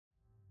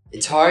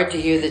It's hard to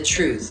hear the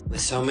truth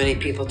with so many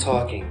people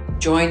talking.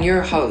 Join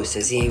your host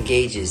as he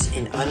engages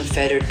in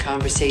unfettered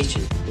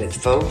conversation with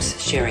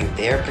folks sharing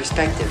their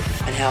perspective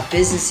on how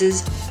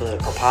businesses,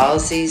 political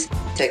policies,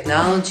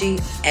 technology,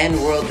 and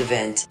world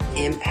events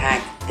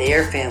impact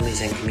their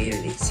families and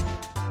communities.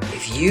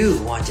 If you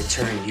want to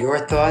turn your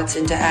thoughts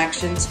into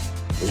actions,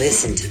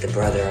 listen to the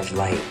Brother of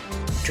Light,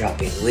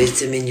 dropping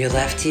wisdom in your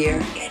left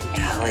ear and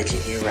knowledge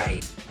in your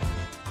right.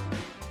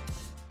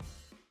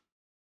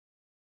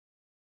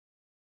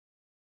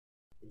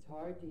 It's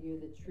hard to hear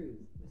the truth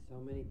with so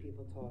many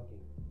people talking.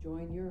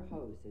 Join your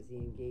host as he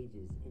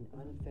engages in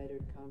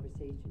unfettered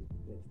conversation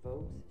with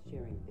folks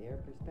sharing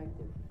their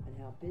perspective on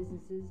how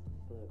businesses,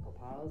 political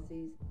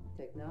policies,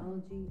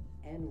 technology,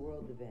 and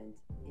world events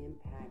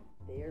impact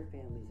their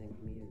families and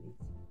communities.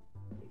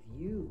 If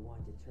you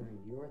want to turn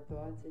your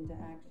thoughts into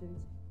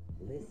actions,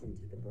 listen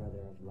to the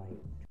Brother of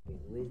Light,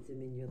 with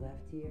wisdom in your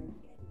left ear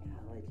and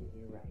knowledge in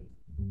your right.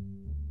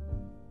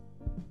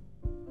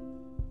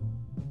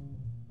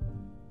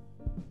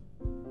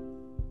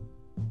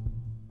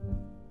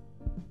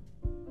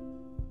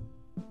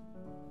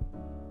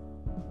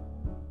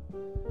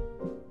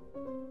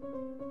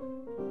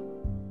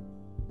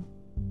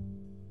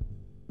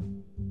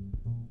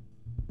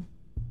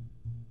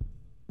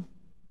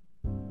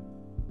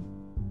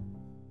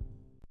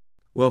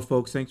 Well,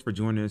 folks, thanks for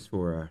joining us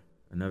for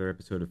another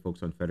episode of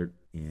Folks Unfettered.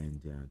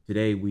 And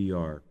today we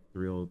are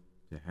thrilled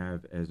to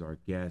have as our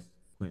guest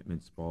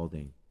Quintman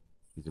Spalding.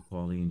 He's a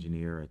quality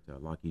engineer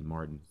at Lockheed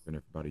Martin. He's been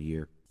there for about a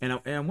year. And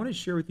I want to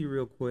share with you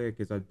real quick,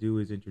 as I do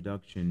his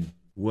introduction,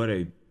 what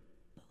a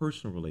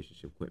personal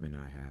relationship Quintman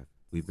and I have.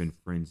 We've been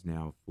friends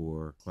now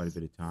for quite a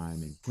bit of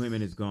time. And Quintman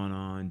has gone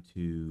on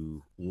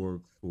to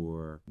work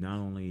for not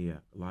only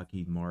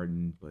Lockheed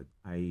Martin, but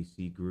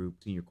IAC Group,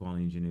 senior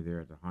quality engineer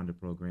there at the Honda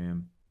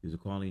program. He was a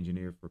quality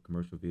engineer for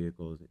commercial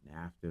vehicles at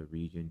NAFTA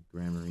region,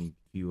 Grammar Inc.,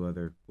 a few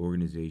other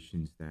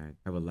organizations that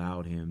have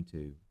allowed him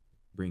to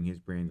bring his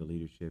brand of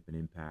leadership and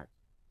impact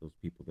those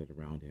people that are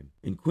around him.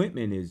 And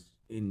Quintman is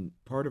in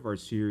part of our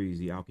series,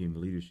 The Alchemy of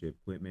Leadership.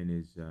 Quintman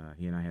is,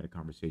 he and I had a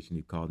conversation.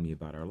 He called me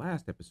about our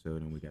last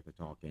episode and we got to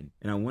talking.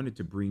 And I wanted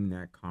to bring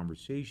that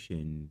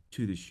conversation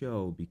to the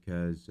show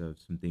because of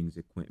some things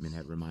that Quintman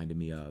had reminded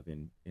me of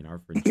in our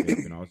friendship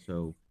and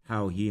also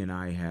how he and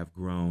I have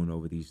grown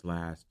over these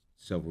last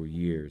several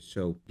years.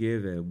 So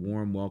give a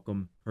warm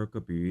welcome, perk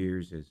up your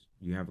ears as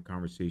you have a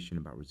conversation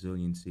about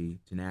resiliency,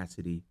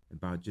 tenacity,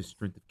 about just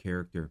strength of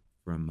character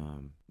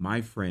from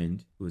my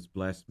friend who has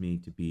blessed me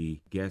to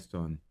be guest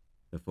on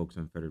the Folks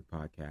Unfettered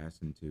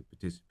podcast and to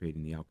participate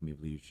in the Alchemy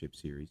of Leadership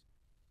series,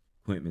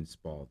 Quintman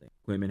Spalding.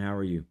 Quintman, how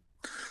are you?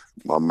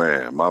 My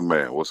man,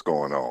 what's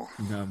going on?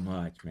 Not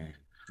much, man.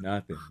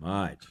 Nothing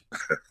much.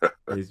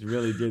 It's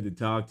really good to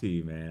talk to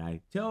you, man.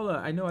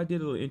 I know I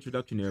did a little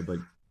introduction there, but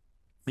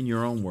in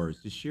your own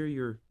words, just share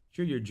your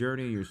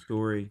journey, your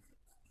story.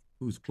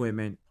 Who's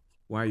Quintman?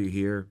 Why are you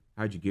here?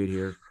 How'd you get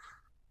here?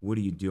 What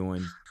are you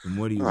doing? And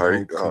what do you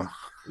hope to,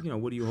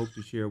 what do you hope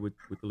to share with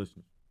the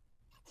listeners?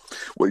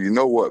 Well, you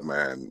know what,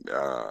 man?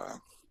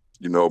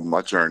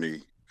 My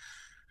journey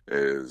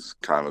is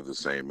kind of the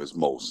same as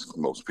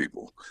most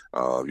people.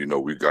 I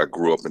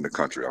grew up in the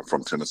country. I'm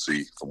from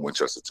Tennessee, from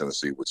Winchester,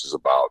 Tennessee, which is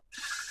about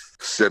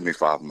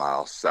 75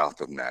 miles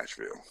south of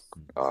Nashville.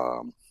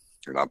 And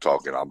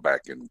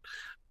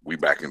we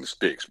back in the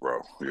sticks,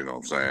 bro. You know what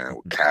I'm saying?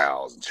 With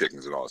cows and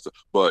chickens and all that stuff.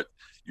 But,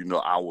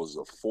 I was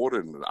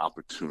afforded an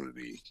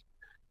opportunity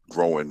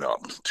growing up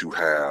to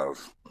have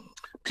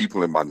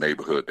people in my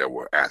neighborhood that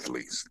were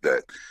athletes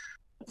that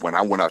when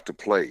I went out to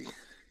play,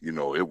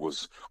 it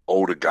was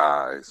older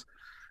guys.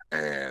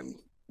 And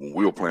when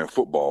we were playing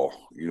football,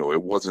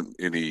 it wasn't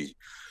any,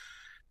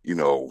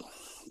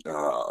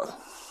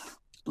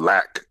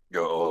 lack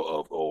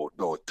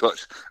or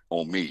touch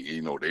on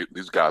me.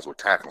 These guys were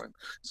tackling.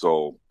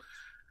 So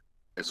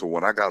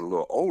when I got a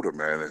little older,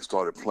 man, and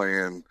started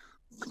playing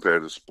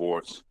competitive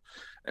sports,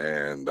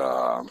 and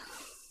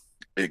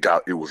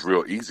it was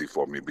real easy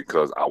for me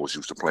because I was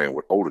used to playing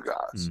with older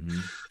guys. Mm-hmm.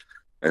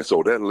 And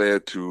so that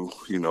led to,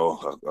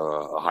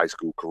 a high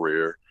school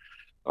career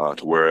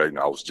to where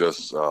I was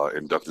just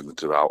inducted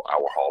into our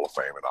Hall of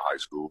Fame in the high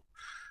school.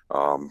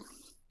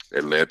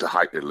 It led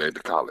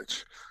to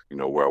college,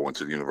 where I went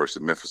to the University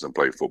of Memphis and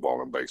played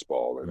football and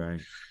baseball.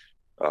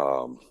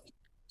 And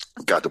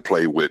got to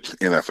play with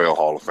NFL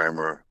Hall of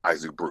Famer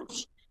Isaac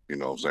Bruce,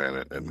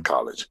 in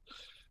college.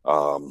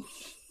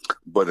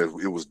 But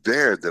it was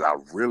there that I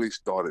really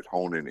started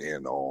honing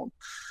in on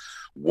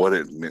what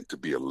it meant to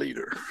be a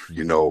leader.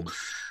 Mm-hmm.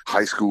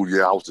 High school,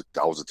 I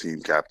was a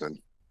team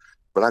captain,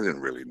 but I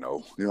didn't really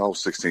know. I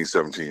was 16,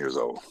 17 years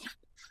old.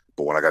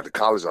 But when I got to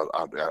college,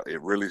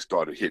 it really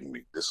started hitting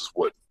me. This is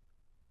what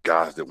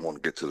guys that want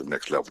to get to the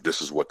next level,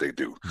 this is what they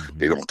do. Mm-hmm.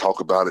 They don't talk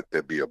about it,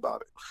 they be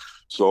about it.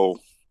 So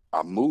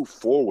I moved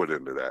forward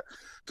into that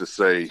to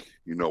say,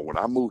 when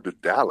I moved to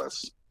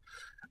Dallas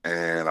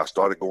and I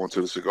started going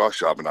to the cigar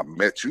shop and I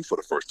met you for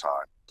the first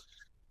time,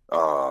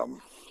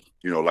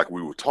 like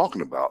we were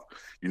talking about,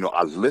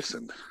 I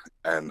listened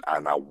and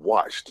I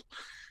watched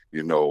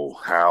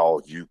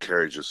how you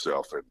carried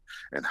yourself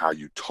and how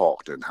you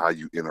talked and how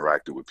you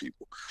interacted with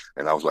people.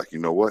 And I was like, you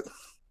know what?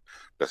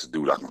 That's a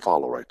dude I can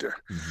follow right there.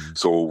 Mm-hmm.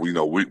 So,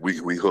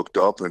 we hooked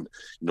up and,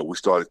 we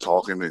started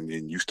talking and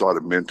you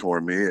started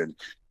mentoring me, and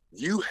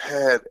you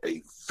had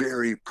a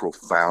very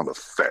profound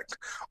effect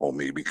on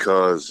me,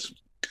 because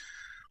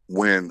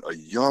when a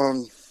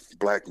young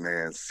black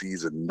man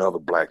sees another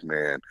black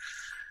man,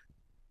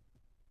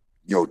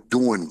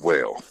 doing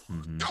well,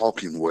 Mm-hmm.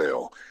 talking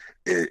well,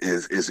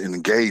 is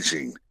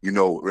engaging,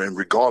 and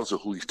regardless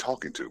of who he's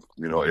talking to,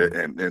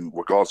 Mm-hmm. and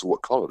regardless of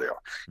what color they are,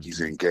 he's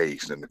Mm-hmm.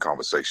 engaged in the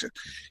conversation.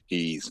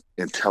 He's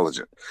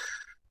intelligent.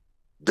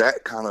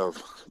 That kind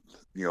of,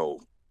 you know,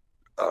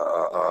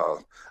 uh,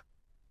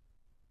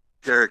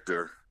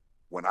 character,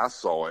 when I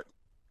saw it,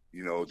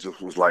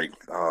 just was like,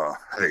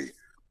 hey,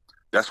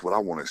 that's what I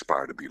want to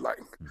aspire to be like.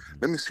 Mm-hmm.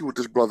 Let me see what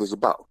this brother's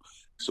about.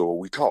 So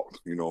we talked,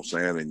 what I'm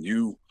saying? And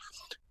you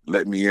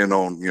let me in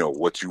on,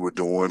 what you were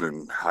doing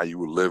and how you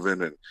were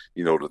living and,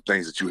 the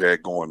things that you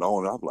had going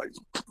on. And I'm like,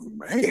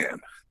 man,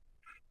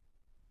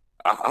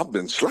 I've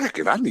been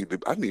slacking. I need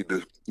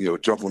to,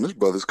 jump on this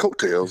brother's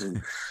coattails.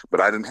 But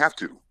I didn't have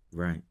to.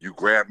 Right. You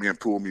grabbed me and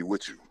pulled me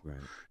with you. Right.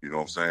 You know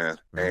what I'm saying?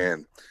 Right.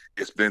 And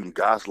it's been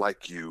guys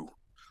like you,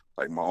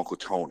 like my Uncle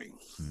Tony,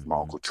 Mm-hmm. my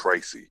Uncle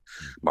Tracy,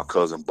 Mm-hmm. my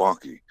cousin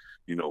Bunky.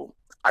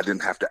 I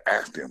didn't have to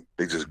ask them.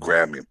 They just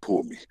grabbed me and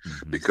pulled me,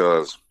 Mm-hmm.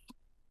 because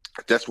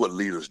that's what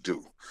leaders do.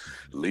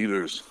 Mm-hmm.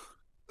 Leaders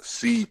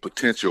see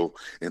potential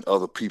in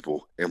other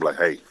people and be like,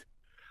 hey,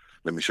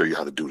 let me show you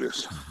how to do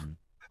this. Mm-hmm.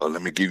 Or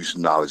let me give you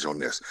some knowledge on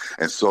this.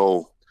 And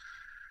so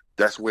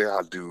that's where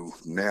I do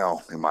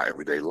now in my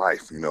everyday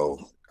life.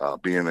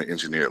 Being an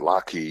engineer at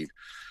Lockheed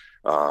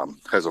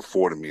has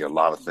afforded me a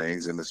lot of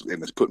things, and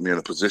it's put me in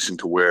a position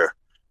to where,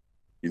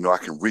 I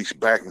can reach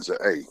back and say,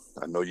 hey,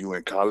 I know you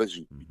in college,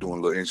 you're doing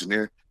a little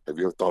engineering. Have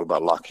you ever thought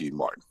about Lockheed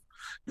Martin?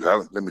 You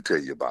haven't? Let me tell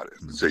you about it.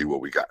 Mm-hmm. Tell you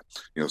what we got.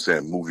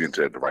 Move you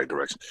into the right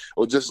direction.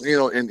 Or just,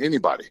 in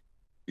anybody,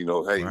 hey,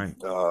 Right.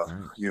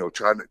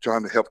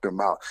 trying to help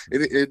them out.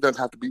 It doesn't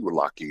have to be with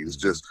Lockheed. It's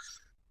just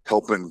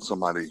helping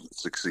somebody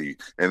succeed.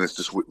 And it's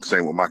just the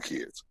same with my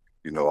kids.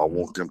 I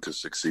want them to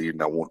succeed,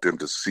 and I want them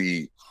to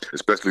see,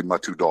 especially my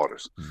two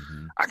daughters.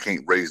 Mm-hmm. I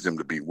can't raise them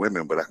to be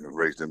women, but I can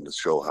raise them to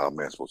show how a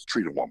man's supposed to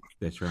treat a woman.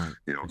 That's right.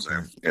 You know what I'm saying?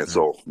 Right. And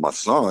so my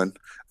son,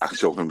 I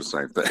showed him the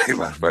same thing.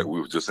 Matter of fact, Mm-hmm.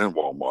 we were just in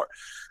Walmart,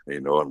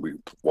 and we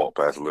walked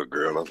past a little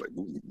girl. I was like,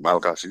 ooh,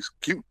 Malachi, she's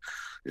cute.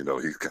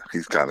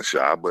 He's kind of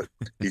shy, but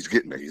he's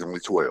getting there. He's only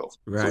 12.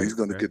 Right. So he's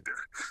going to Right. get there.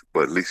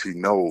 But at least he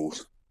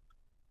knows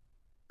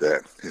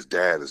that his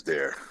dad is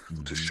there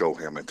Mm-hmm. to show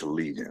him and to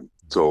lead him.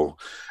 So,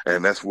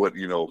 and that's what,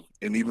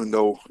 and even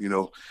though,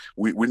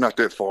 we're not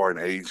that far in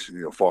age,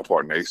 far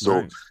apart in age.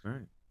 So,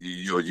 right.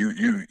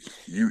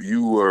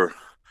 you were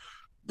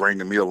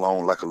bringing me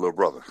along like a little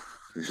brother.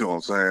 You know what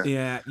I'm saying?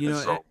 Yeah,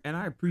 so, and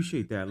I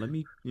appreciate that. Let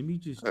me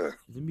just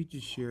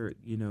share,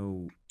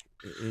 and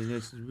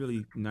this is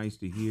really nice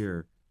to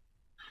hear.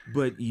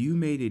 But you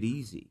made it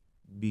easy,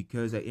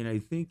 because I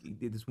think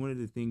it's one of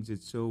the things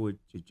that's so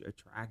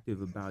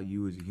attractive about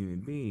you as a human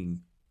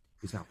being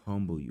is how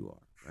humble you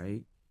are,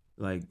 right?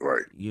 Like,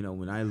 right.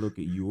 When I look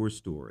at your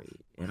story,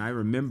 and I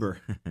remember,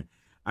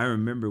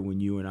 when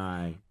you and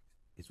I,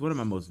 it's one of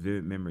my most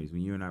vivid memories,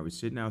 when you and I were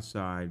sitting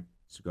outside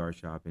cigar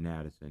shop in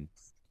Addison,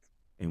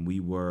 and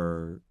we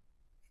were,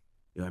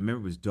 I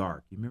remember it was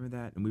dark. You remember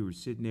that? And we were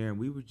sitting there and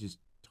we were just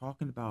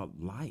talking about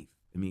life.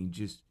 I mean,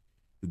 just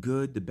the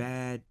good, the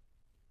bad.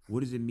 What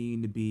does it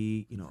mean to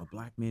be, a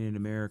black man in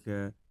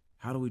America?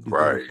 How do we do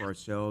better for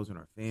ourselves and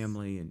our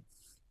family? And,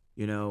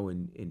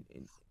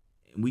 and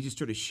we just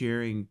started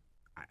sharing.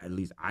 At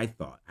least I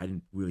thought, I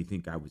didn't really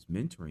think I was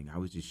mentoring. I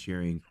was just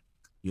sharing,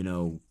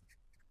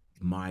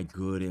 my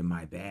good and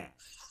my bad,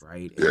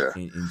 right? Yeah.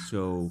 And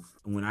so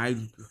when I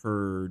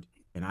heard,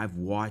 and I've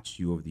watched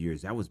you over the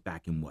years, that was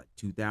back in what,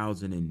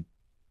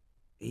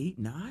 2008,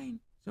 9,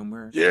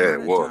 somewhere? Yeah,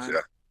 it was.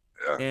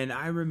 Yeah. And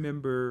I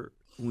remember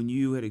when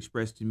you had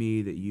expressed to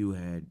me that you were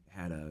in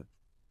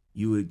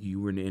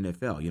the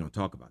NFL. You don't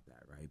talk about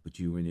that, right? But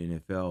you were in the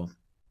NFL.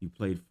 You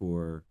played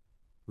for,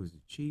 was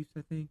it Chiefs,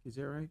 I think? Is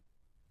that right?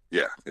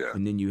 Yeah.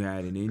 And then you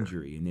had an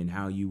injury, and then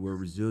how you were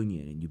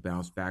resilient and you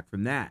bounced back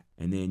from that.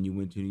 And then you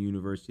went to the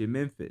University of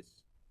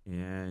Memphis.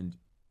 And,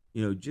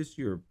 just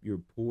your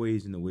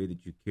poise and the way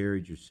that you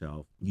carried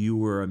yourself, you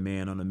were a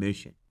man on a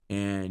mission.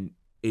 And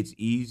it's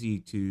easy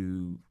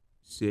to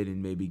sit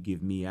and maybe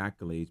give me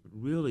accolades, but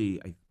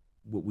really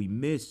what we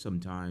miss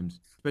sometimes,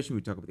 especially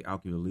when we talk about the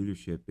alchemy of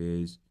leadership,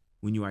 is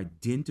when you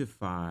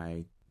identify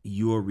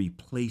your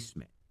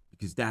replacement,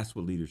 because that's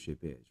what leadership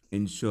is.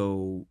 And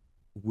so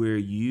where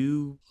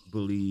you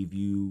believe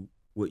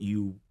what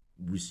you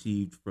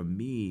received from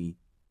me,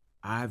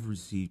 I've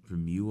received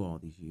from you all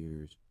these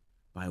years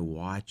by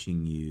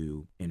watching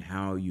you and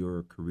how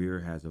your career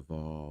has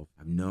evolved.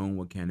 I've known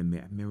what kind of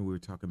man. I remember we were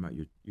talking about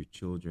your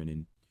children,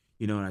 and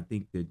and I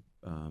think that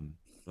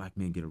black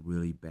men get a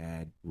really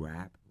bad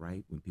rap,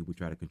 right? When people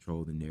try to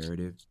control the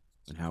narrative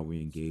and how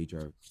we engage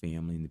our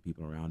family and the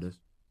people around us,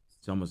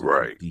 it's almost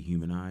like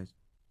dehumanized.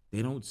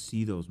 they don't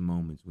see those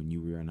moments when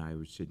you and I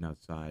were sitting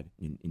outside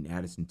in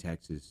Addison,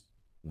 Texas,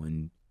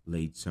 one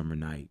late summer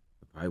night.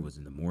 It probably was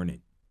in the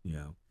morning,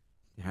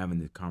 having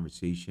the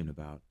conversation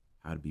about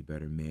how to be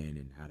better men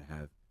and how to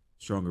have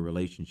stronger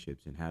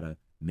relationships and how to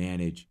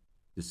manage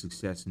the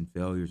success and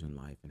failures in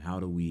life and how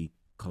do we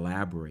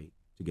collaborate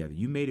together.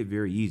 You made it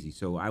very easy.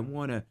 So I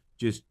want to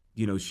just,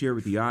 share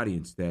with the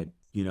audience that,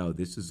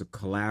 this is a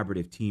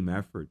collaborative team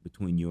effort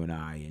between you and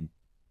I,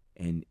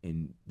 and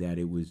that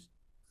it was,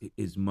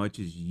 as much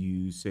as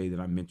you say that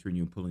I'm mentoring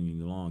you and pulling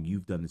you along,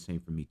 you've done the same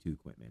for me too,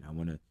 Quentin. I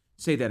want to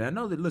say that. I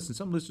know that, listen,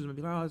 some listeners will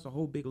be like, oh, it's a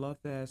whole big love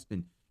fest,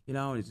 and,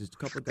 it's just a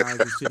couple of guys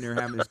just sitting there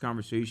having this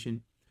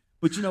conversation.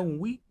 But,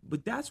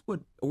 but that's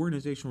what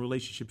organizational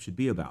relationships should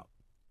be about.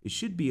 It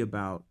should be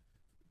about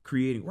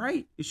creating,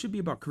 right? It should be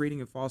about creating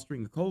and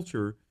fostering a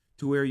culture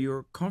to where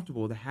you're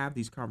comfortable to have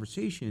these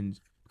conversations,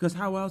 because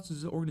how else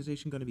is the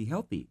organization going to be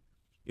healthy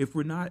if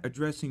we're not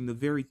addressing the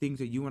very things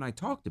that you and I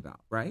talked about,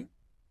 right?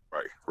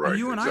 Right. And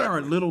you and exactly. I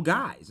aren't little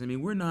guys. I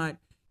mean, we're not,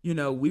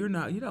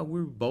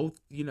 we're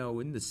both,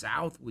 in the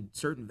South with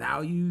certain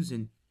values,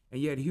 and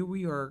yet here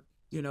we are,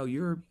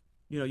 you're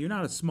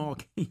not a small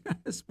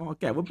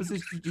cat. What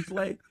position did you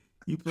play?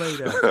 You played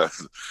a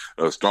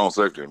strong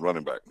safety and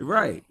running back.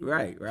 Right.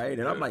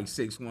 And I'm like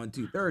 6'1",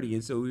 230.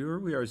 And so here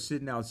we are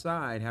sitting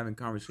outside having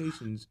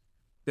conversations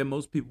that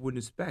most people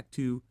wouldn't expect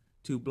two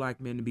black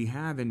men to be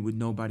having with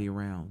nobody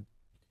around.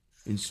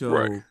 And so,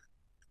 Right.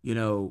 we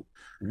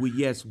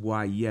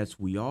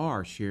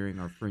are sharing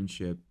our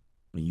friendship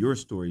and your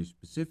story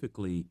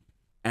specifically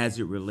as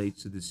it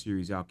relates to the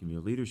series Alchemy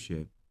of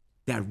Leadership.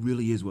 That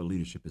really is what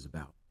leadership is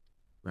about,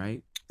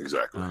 right?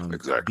 Exactly.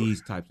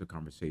 These types of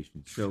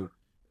conversations. So,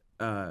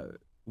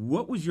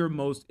 what was your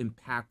most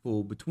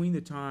impactful between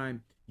the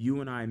time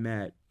you and I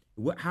met?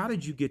 How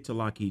did you get to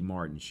Lockheed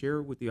Martin? Share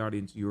with the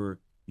audience your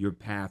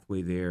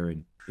pathway there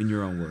and in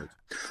your own words.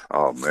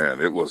 Oh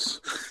man, it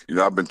was,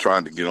 I've been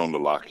trying to get on the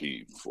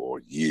Lockheed for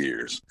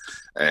years,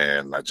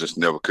 and I just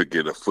never could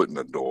get a foot in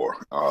the door.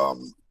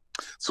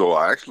 So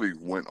I actually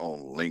went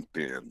on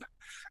LinkedIn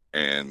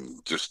and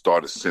just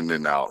started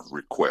sending out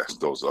requests,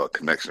 those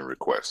connection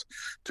requests,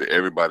 to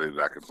everybody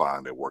that I could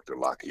find that worked at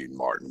Lockheed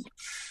Martin.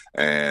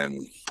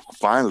 And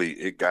finally,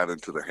 it got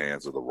into the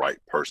hands of the right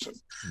person.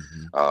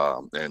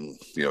 Mm-hmm. And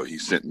he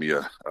sent me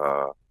a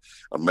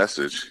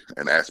message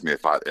and asked me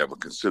if I'd ever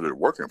considered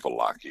working for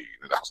Lockheed.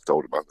 And I was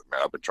told about it,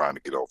 man, I've been trying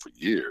to get on for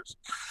years.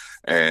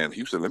 And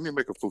he said, let me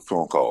make a few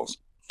phone calls.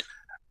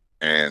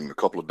 And a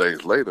couple of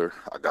days later,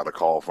 I got a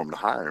call from the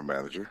hiring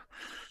manager.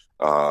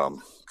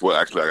 Well,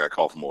 actually, I got a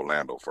call from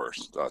Orlando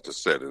first to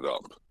set it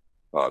up,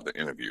 the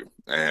interview.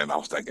 And I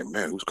was thinking,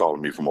 man, who's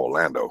calling me from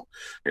Orlando?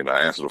 And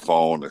I answered the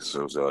phone and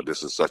says,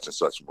 this is such and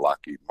such from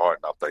Lockheed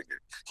Martin. I'm thinking,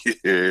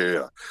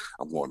 yeah,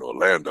 I'm going to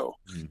Orlando.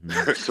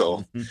 Mm-hmm.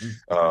 So,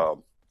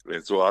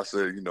 and so I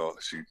said,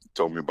 she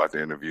told me about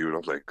the interview, and I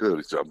was like,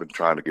 good. So I've been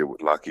trying to get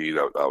with Lockheed.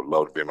 I would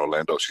love to be in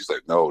Orlando. She's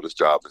like, no, this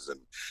job is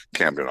in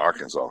Camden,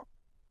 Arkansas.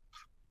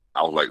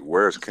 I was like,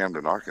 where's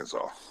Camden,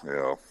 Arkansas?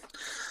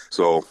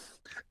 So,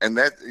 and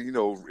that,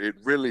 it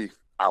really,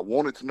 I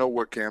wanted to know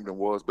where Camden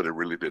was, but it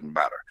really didn't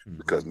matter, mm-hmm.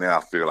 because now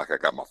I feel like I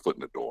got my foot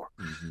in the door.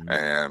 Mm-hmm.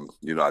 And,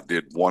 I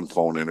did one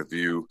phone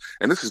interview,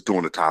 and this is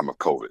during the time of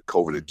COVID.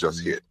 COVID had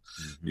just hit,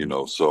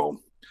 mm-hmm.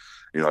 So,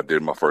 I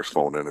did my first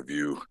phone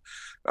interview.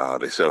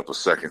 They set up a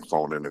second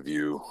phone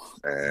interview,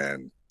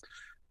 and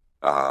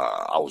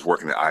I was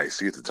working at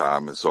IAC at the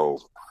time. And so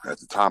at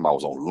the time I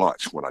was on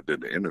lunch when I did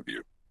the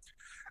interview.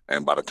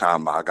 And by the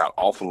time I got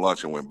off of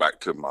lunch and went back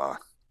to my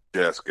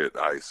desk at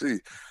IAC,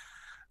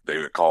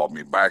 they called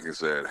me back and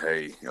said,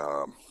 hey,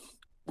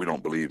 we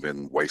don't believe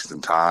in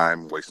wasting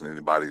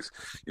anybody's,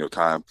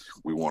 time.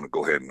 We want to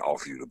go ahead and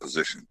offer you the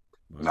position.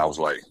 Wow. And I was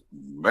like,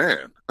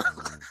 man,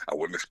 I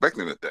wasn't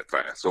expecting it that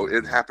fast. So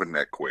it happened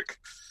that quick.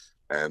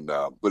 And,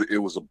 but it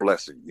was a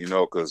blessing,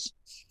 because,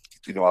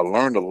 I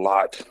learned a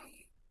lot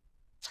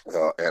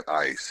at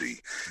IAC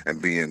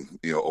and being,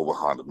 over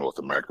Honda North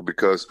America,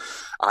 because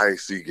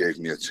IAC gave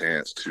me a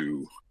chance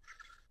to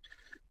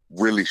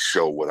really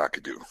show what I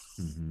could do,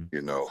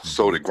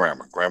 so did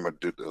Grammar. Grammar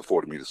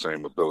afforded me the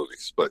same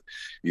abilities, but,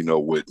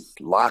 with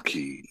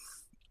Lockheed,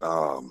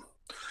 and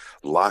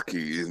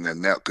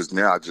now, because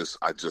now I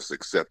just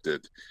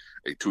accepted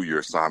a 2-year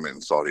assignment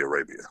in Saudi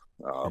Arabia.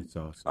 That's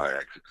awesome.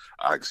 I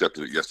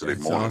accepted it yesterday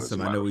morning. That's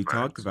awesome. I know we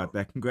talked about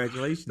that.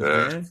 Congratulations,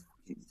 man.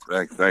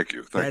 Thank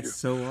you. That's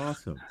so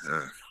awesome.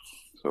 Yeah.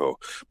 So,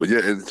 but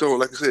yeah, and so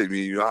like I said,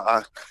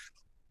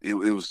 it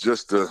was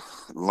just a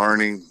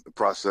learning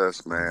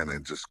process, man,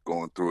 and just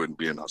going through it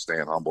and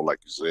staying humble, like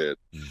you said.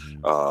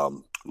 Mm-hmm.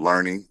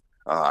 Learning.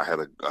 I had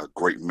a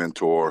great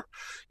mentor,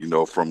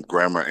 from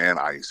Grammar and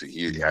IAC.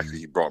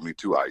 He brought me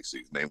to IAC.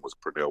 His name was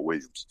Pernell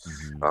Williams.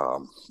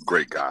 Mm-hmm.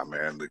 Great guy,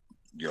 man.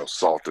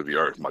 Salt of the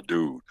earth, my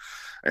dude.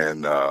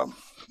 And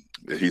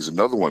he's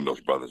another one of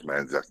those brothers,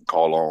 man, that I can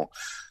call on,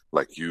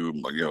 like you,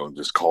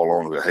 just call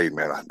on and say, hey,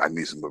 man, I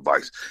need some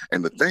advice.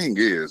 And the thing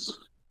is,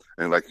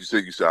 and like you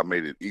said, I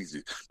made it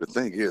easy. The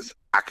thing is,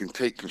 I can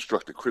take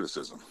constructive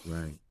criticism.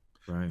 Right.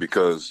 Right.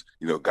 Because,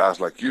 guys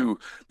like you,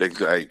 they can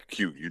say, hey,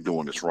 Q, you're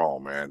doing this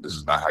wrong, man. This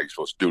is not how you're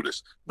supposed to do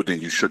this. But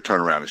then you should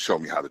turn around and show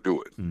me how to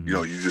do it. Mm-hmm.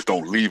 You just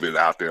don't leave it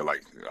out there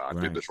like, I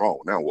did this wrong.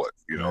 Now what?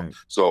 Right.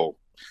 So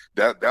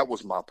that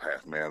was my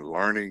path, man.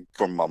 Learning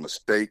from my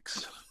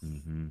mistakes.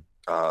 Mm-hmm.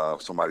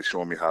 Somebody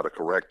showing me how to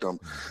correct them.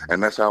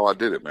 And that's how I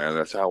did it, man.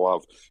 That's how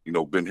I've,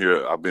 been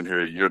here. I've been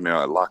here a year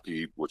now at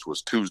Lockheed, which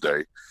was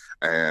Tuesday.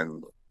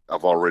 And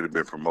I've already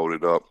been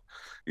promoted up,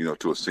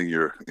 to a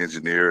senior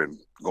engineer and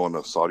going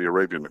to Saudi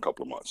Arabia in a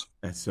couple of months.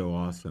 That's so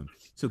awesome.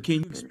 So can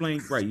you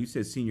explain, right, you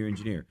said senior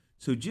engineer.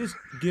 So just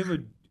give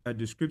a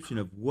description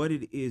of what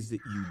it is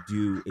that you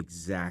do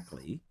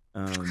exactly.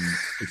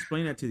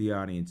 Explain that to the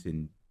audience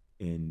in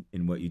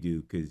what you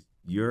do, because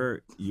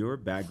your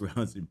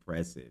background's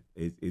impressive.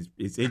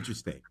 It's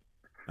interesting.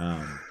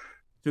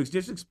 So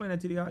just explain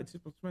that to the audience.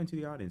 Explain to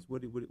the audience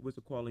what's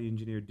a quality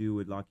engineer do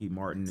at Lockheed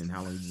Martin and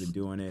how long you've been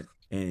doing it,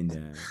 and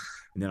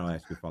then I'll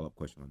ask you a follow-up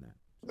question on that.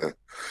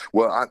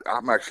 Well,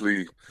 I'm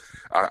actually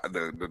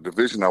the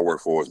division I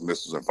work for is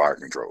missiles and fire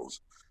controls.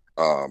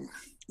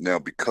 Now,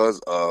 because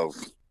of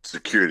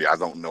security, I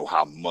don't know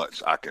how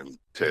much I can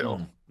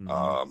tell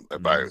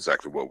about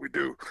exactly what we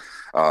do.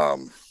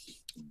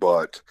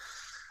 But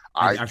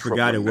I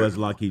forgot it was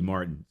Lockheed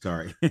Martin.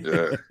 Sorry.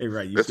 Yeah,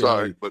 right. You that's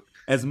all right. But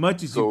as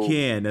much as you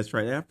can. That's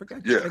right. I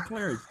forgot you had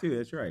clearance too.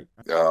 That's right.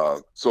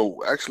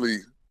 So actually,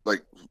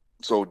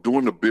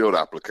 doing the build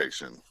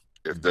application,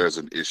 if there's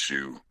an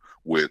issue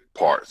with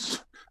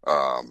parts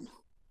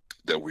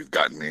that we've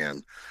gotten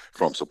in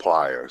from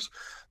suppliers,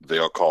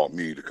 they'll call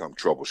me to come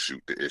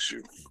troubleshoot the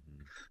issue,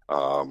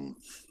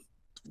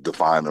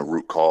 define the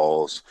root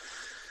cause,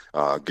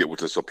 get with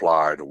the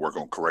supplier to work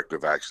on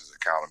corrective actions and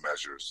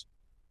countermeasures,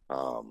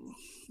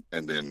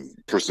 and then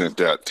present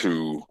that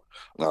to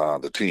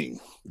the team,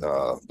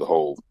 the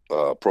whole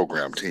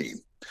program team.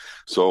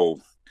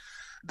 So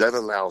that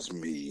allows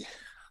me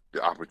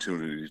the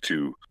opportunity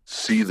to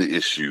see the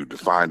issue,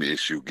 define the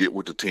issue, get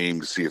with the team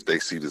to see if they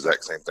see the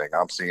exact same thing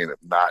I'm seeing. If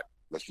not,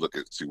 let's look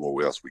at see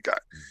what else we got.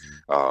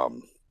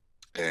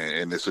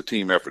 And it's a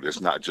team effort.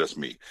 It's not just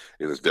me.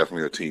 It is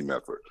definitely a team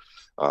effort.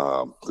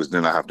 Because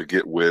then I have to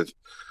get with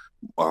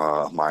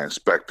my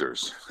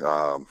inspectors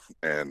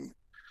and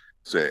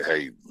say,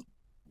 hey,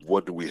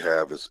 what do we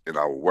have in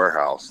our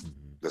warehouse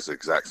that's the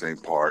exact same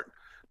part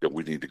that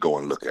we need to go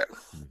and look at,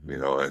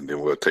 and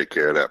then we'll take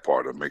care of that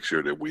part and make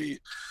sure that we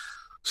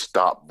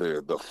stop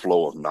the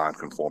flow of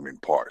non-conforming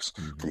parts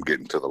from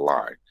getting to the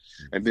line.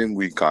 And then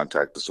we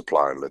contact the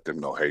supplier and let them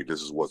know, hey,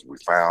 this is what we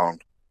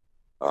found.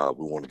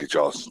 We want to get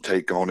y'all's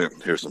take on it.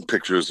 Here's some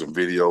pictures and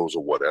videos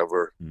or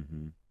whatever.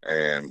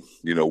 And,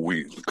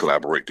 we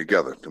collaborate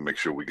together to make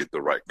sure we get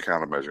the right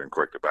countermeasure and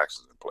corrective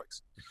actions in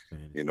place.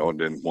 And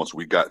then once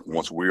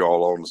we're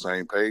all on the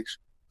same page,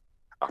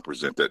 I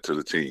present that to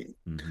the team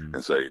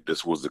and say,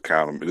 this was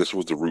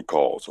the root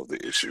cause of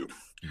the issue.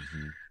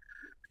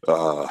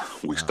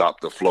 We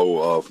stopped the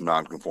flow of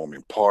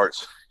non-conforming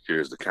parts.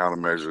 Here's the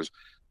countermeasures.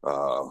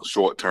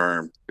 Short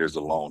term, here's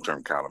the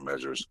long-term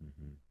countermeasures.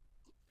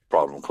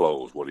 Problem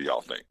closed. What do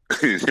y'all think?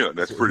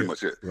 That's pretty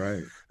much it.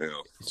 Right.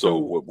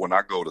 So when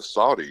I go to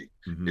Saudi,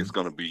 it's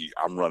going to be,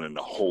 I'm running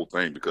the whole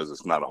thing because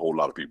it's not a whole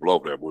lot of people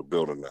over there. We're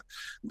building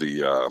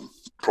the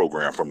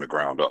program from the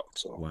ground up.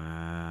 So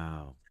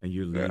wow. And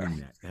you're leading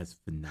that. That's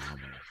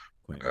phenomenal,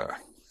 Quentin.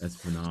 That's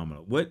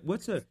phenomenal.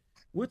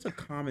 What's a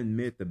common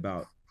myth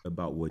about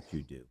what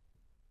you do,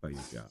 about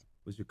your job?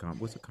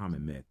 What's a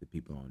common myth that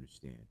people don't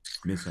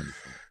misunderstand?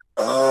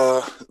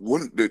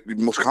 The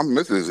most common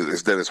myth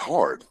is that it's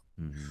hard.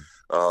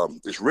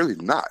 It's really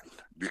not,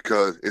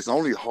 because it's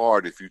only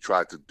hard if you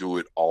try to do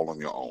it all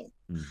on your own,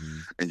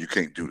 and you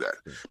can't do that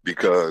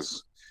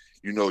because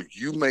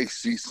you may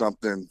see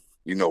something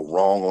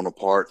wrong on a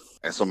part,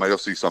 and somebody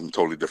else sees something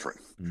totally different,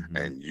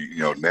 and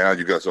now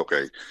you guys,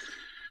 okay,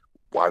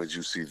 why did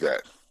you see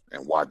that,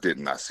 and why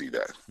didn't I see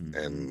that,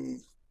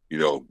 and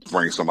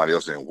bring somebody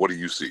else in. What do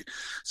you see?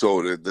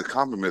 So the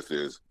common myth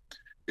is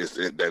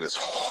that it's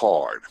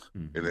hard,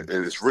 and it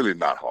is really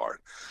not hard,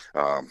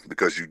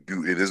 because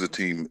it is a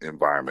team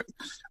environment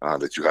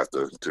that you have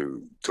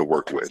to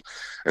work with.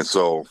 And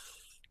so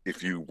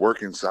if you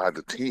work inside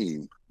the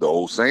team, the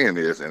old saying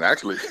is, and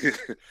actually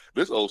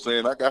this old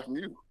saying I got from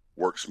you,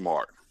 work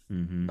smart,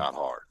 not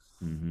hard.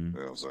 You know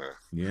what I'm saying?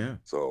 Yeah.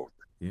 So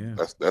yeah,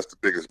 that's the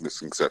biggest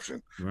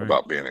misconception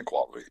about being in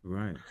quality.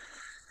 Right.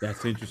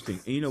 That's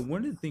interesting. And,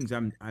 one of the things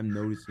I'm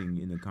noticing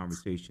in the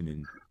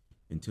conversation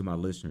and to my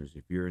listeners,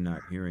 if you're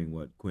not hearing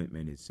what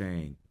Quentin is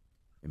saying,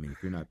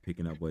 if you're not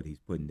picking up what he's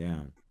putting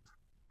down,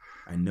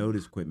 I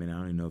notice, Quentin, I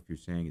don't know if you're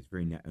saying it's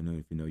very, I don't know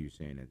if you know you're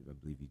saying that, I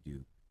believe you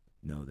do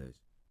know this.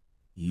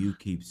 You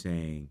keep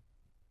talking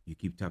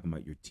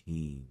about your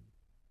team.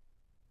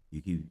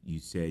 You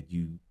said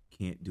you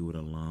can't do it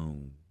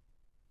alone.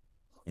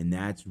 And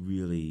that's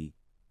really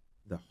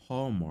the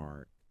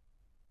hallmark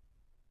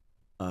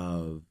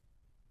of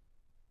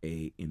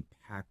a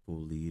impactful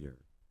leader,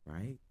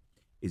 right?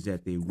 Is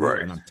that they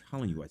really, and I'm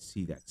telling you, I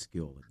see that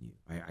skill in you.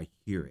 I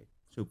hear it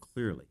so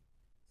clearly,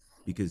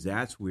 because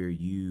that's where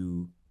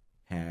you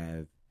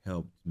have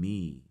helped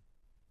me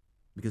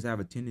because I have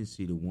a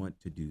tendency to want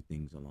to do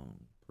things alone,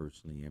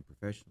 personally and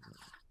professionally.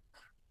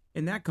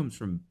 And that comes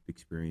from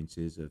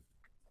experiences of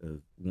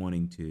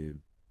wanting to,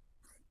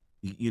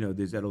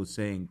 there's that old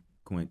saying,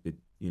 Quint, that,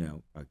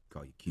 I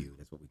call you Q.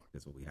 That's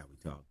how we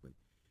talk. But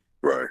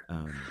Right.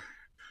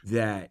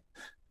 that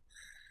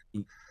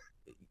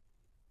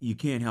you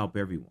can't help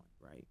everyone,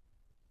 right?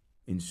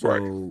 And so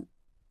Right.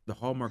 the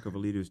hallmark of a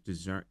leader is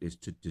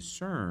to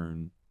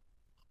discern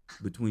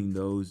between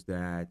those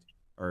that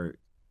are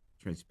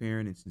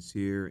transparent and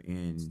sincere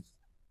and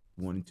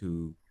wanting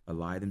to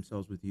ally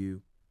themselves with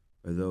you,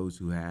 or those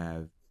who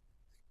have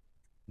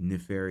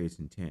nefarious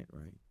intent,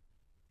 right?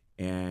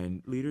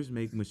 And leaders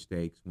make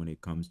mistakes when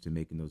it comes to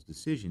making those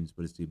decisions,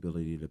 but it's the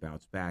ability to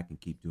bounce back and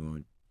keep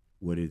doing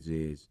what it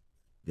is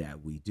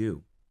that we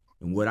do.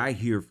 And what I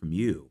hear from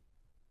you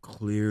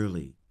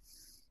clearly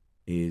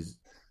is,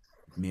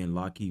 man,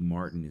 Lockheed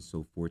Martin is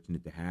so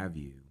fortunate to have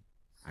you.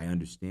 I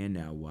understand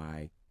now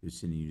why they're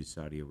sending you to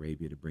Saudi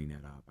Arabia to bring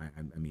that up.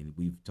 I mean,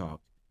 we've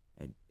talked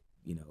ad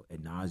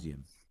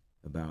nauseum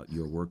about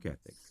your work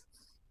ethic,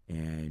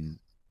 and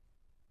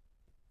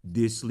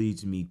this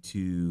leads me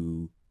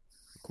to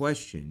a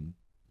question: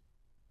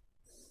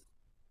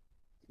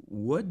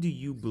 what do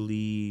you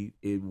believe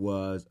it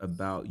was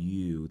about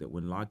you that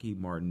when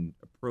Lockheed Martin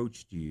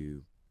approached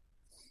you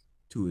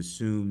to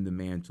assume the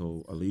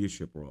mantle, a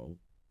leadership role,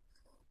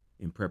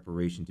 in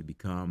preparation to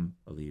become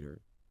a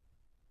leader,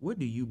 what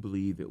do you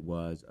believe it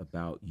was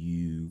about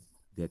you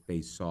that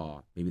they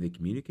saw? Maybe they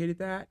communicated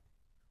that,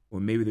 or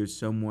maybe there's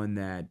someone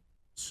that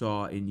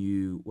saw in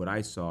you what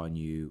I saw in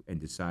you and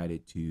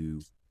decided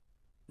to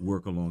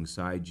work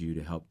alongside you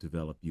to help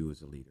develop you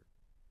as a leader.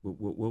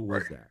 What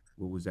was that?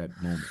 What was that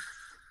moment?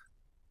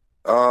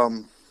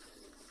 Um,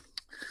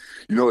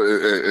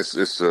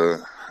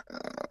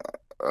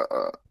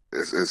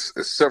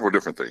 it's several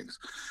different things.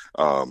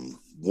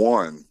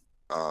 One,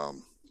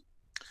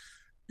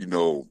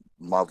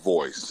 my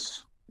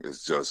voice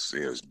is just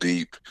is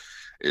deep,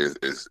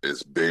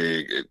 is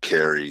big, it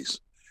carries.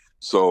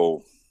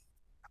 So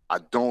I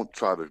don't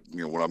try to,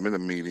 when I'm in a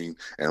meeting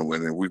and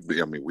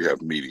we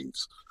have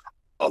meetings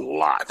a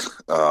lot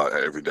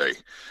every day,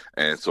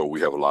 and so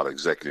we have a lot of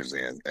executives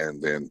in,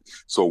 and then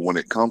so when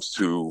it comes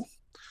to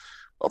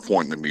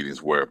appointing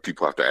meetings where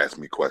people have to ask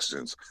me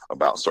questions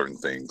about certain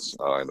things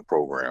in the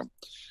program,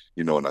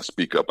 and I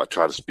speak up. I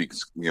try to speak,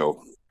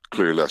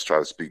 clearly. I try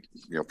to speak,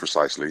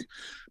 precisely,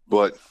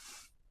 but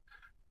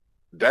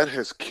that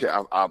has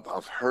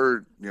I've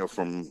heard,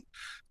 from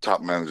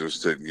top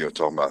managers that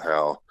talking about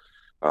how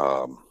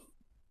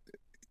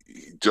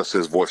just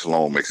his voice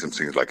alone makes him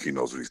seem like he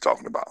knows what he's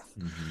talking about.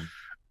 Mm-hmm.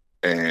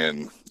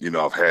 And,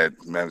 I've had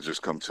managers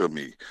come to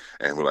me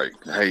and we're like,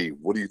 hey,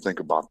 what do you think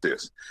about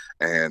this?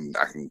 And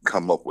I can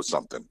come up with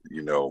something,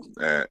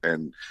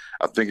 and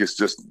I think it's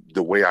just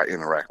the way I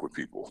interact with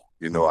people.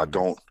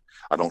 Mm-hmm.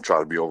 I don't try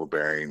to be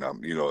overbearing.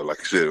 I'm,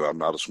 like I said, I'm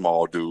not a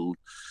small dude.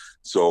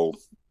 So,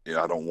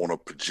 I don't want to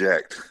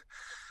project,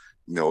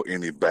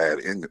 any bad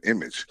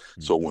image.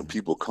 Mm-hmm. So when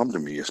people come to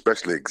me,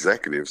 especially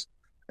executives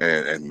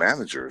and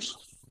managers,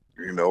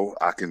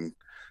 I can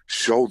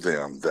show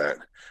them that,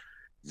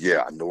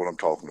 yeah, I know what I'm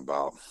talking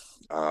about,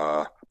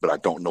 but I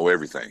don't know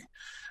everything.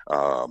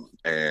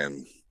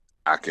 And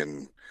I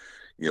can,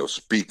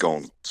 speak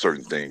on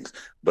certain things,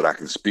 but I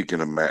can speak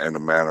in a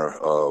manner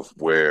of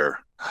where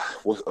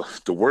what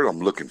the word I'm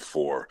looking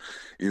for,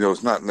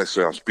 it's not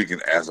necessarily I'm speaking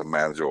as a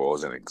manager or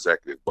as an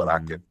executive, but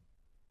Mm-hmm. I can,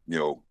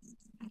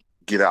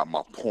 get out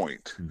my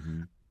point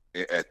Mm-hmm.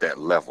 at that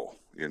level,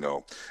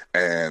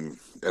 and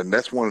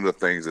that's one of the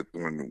things that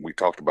when we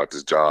talked about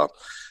this job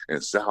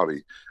in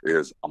Saudi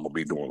is I'm gonna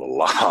be doing a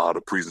lot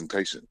of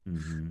presentation,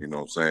 Mm-hmm.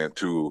 what I'm saying,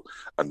 to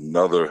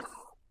another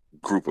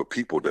group of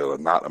people that are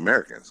not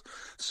Americans.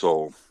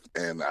 So,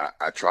 and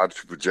I try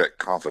to project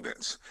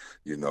confidence,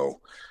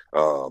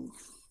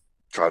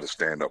 try to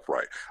stand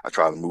upright. I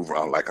try to move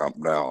around like I'm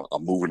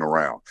moving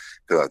around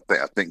because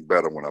I think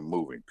better when I'm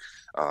moving.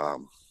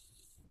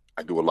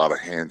 I do a lot of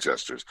hand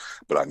gestures,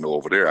 but I know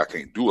over there I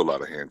can't do a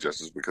lot of hand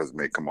gestures because it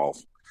may come off,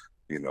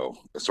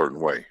 a certain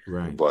way.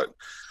 Right. But,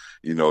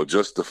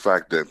 just the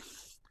fact that,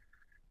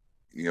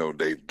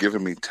 they've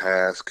given me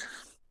tasks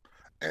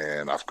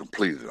and I've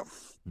completed them.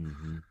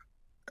 Mm-hmm.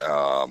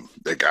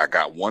 I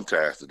got one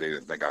task that they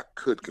didn't think I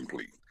could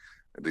complete.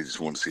 And they just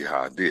want to see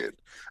how I did.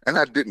 And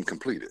I didn't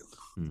complete it.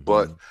 Mm-hmm.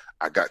 But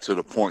I got to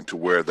the point to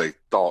where they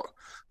thought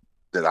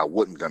that I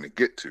wasn't going to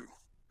get to.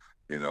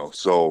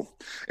 So,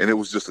 and it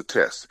was just a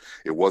test.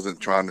 It wasn't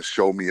trying to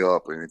show me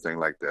up or anything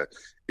like that.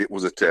 It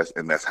was a test,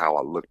 and that's how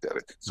I looked at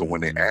it. So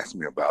when they asked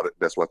me about it,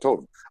 that's what I told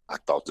them. I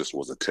thought this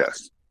was a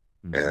test.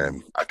 Mm-hmm.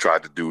 And I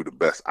tried to do the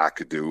best I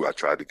could do. I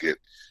tried to get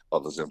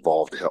others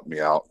involved to help me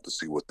out to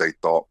see what they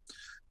thought.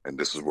 And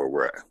this is where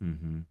we're at.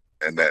 Mm-hmm.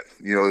 And that,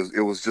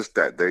 it was just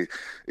that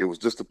it was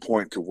just a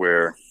point to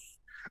where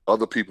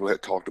other people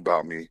had talked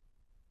about me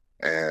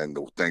and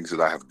the things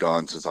that I have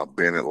done since I've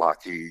been at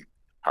Lockheed,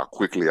 how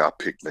quickly I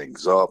pick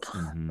things up,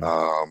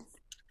 Mm-hmm.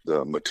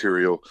 The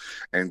material,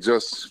 and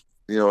just,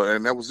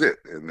 and that was it.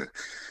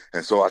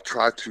 And so I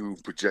try to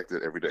project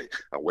it every day.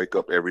 I wake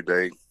up every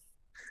day,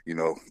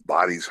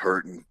 body's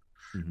hurting,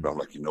 but I'm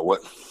like, you know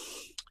what?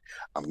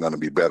 I'm gonna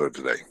be better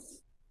today.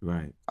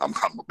 Right. I'm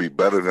gonna be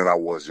better than I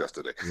was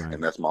yesterday, Right.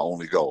 and that's my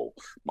only goal.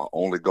 My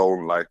only goal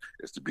in life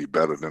is to be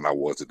better than I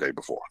was the day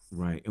before.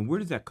 Right. And where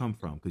does that come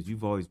from? Because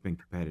you've always been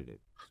competitive.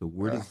 So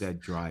where Uh, does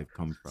that drive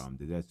come from?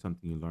 Is that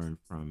something you learned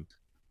from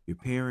your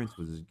parents?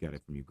 Was it got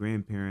it from your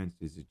grandparents?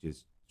 Is it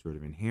just sort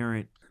of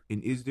inherent?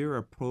 And is there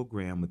a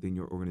program within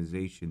your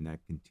organization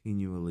that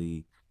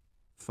continually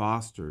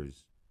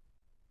fosters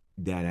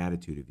that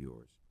attitude of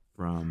yours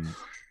from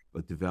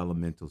a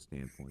developmental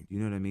standpoint? Do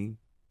you know what I mean?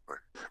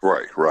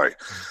 right.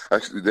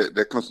 Actually,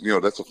 that comes.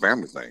 That's a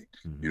family thing.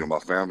 Mm-hmm. My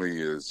family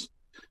is,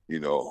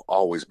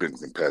 always been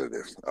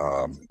competitive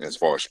Mm-hmm. as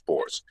far as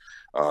sports.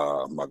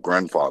 My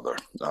grandfather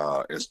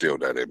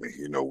instilled that in me.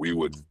 We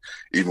would,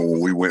 Mm-hmm. even when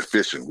we went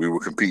fishing, we were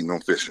competing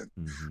on fishing.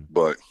 Mm-hmm.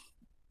 But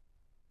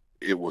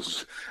it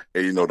was,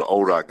 and, the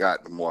older I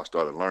got, the more I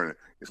started learning.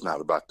 It's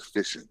not about the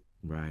fishing.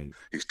 Right.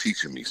 He's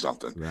teaching me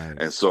something. Right.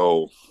 And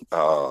so,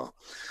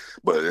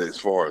 but as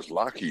far as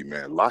Lockheed,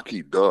 man,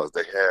 Lockheed does.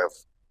 They have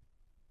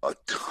a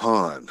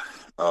ton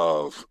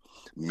of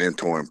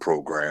mentoring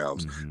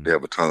programs. Mm-hmm. They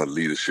have a ton of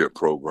leadership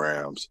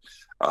programs,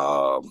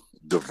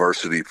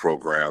 diversity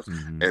programs,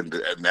 Mm-hmm.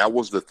 and that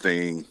was the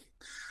thing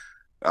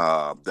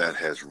that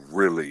has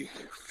really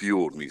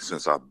fueled me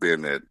since I've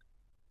been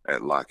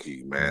at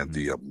Lockheed. Man, Mm-hmm.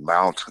 the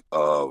amount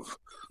of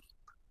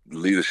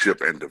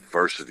leadership and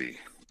diversity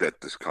that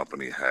this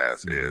company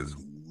has is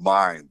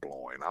mind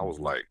blowing. I was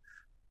Mm-hmm. like,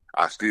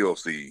 I still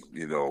see,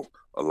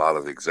 a lot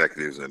of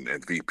executives and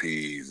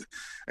VPs,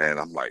 and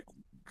I'm like,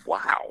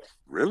 wow,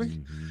 really?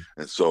 Mm-hmm.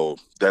 And so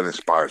that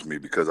inspires me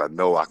because I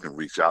know I can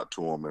reach out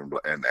to them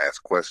and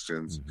ask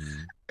questions,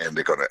 Mm-hmm. and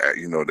they're gonna,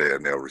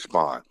 they'll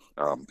respond.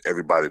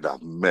 Everybody that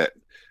I've met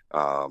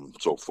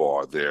so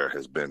far there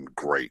has been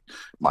great.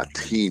 My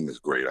Mm-hmm. team is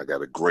great. I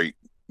got a great,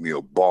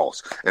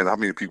 boss, and how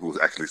many people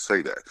actually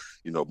say that?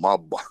 My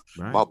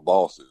Right.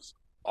 boss is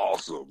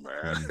awesome,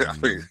 man. I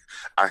Mm-hmm. mean,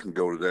 I can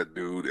go to that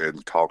dude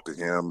and talk to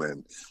him,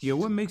 and Yeah,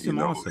 what makes you him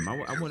know, awesome? I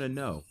want to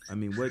know. I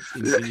mean, what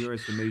in your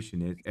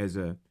estimation as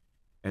a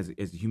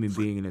human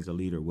being and as a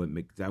leader, what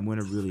makes I want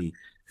to really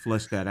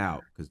flush that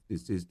out because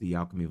this is the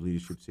Alchemy of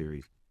Leadership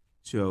series.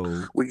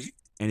 So, we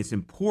and it's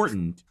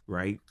important,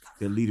 right,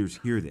 that leaders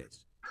hear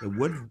this. And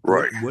what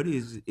what right. what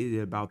is it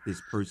about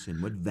this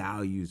person? What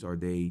values are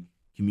they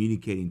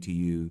communicating to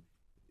you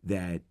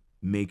that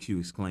makes you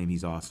exclaim,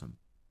 "He's awesome"?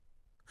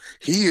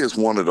 He is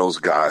one of those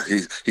guys.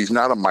 He's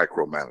not a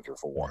micromanager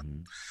for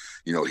one.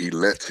 Mm-hmm. He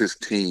lets his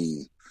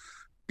team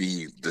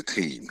be the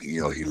team. He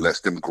Mm-hmm.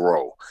 lets them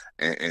grow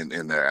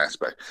in their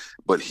aspect.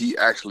 But he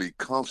actually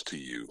comes to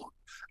you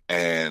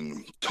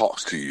and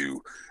talks to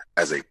you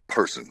as a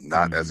person,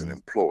 not as an Mm-hmm.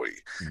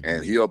 employee. And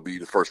Mm-hmm. he'll be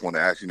the first one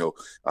to ask,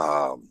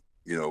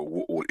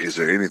 is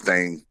there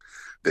anything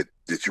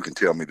that you can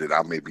tell me that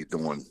I may be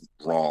doing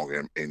wrong,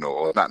 and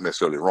or not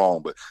necessarily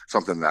wrong, but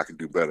something that I can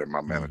do better in my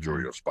Mm-hmm.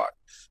 managerial spot.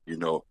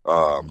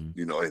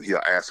 Mm-hmm. And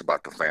he'll ask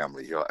about the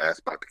family, he'll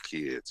ask about the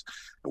kids,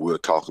 and we'll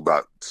talk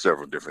about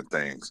several different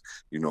things.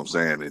 You know what I'm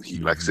saying? And he,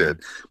 like I Mm-hmm. said,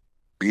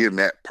 being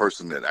that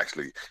person that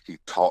actually he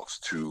talks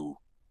to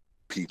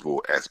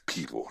people as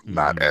people,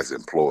 not Mm-hmm. as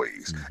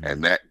employees. Mm-hmm.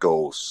 And that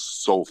goes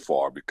so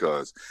far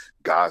because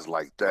guys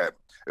like that,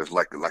 it's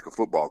like a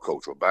football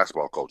coach or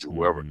basketball coach or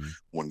whoever. Mm-hmm.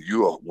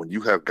 When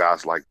you have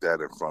guys like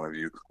that in front of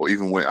you, or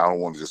even when I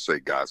don't want to just say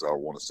guys, I don't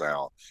want to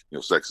sound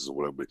sexist or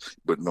whatever,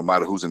 but no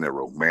matter who's in that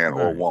role, man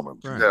or Right. woman,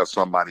 if you Right. have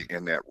somebody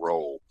in that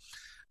role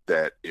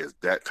that is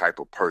that type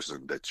of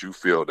person that you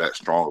feel that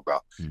strong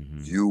about, Mm-hmm.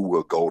 you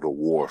will go to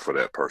war for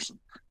that person.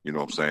 You know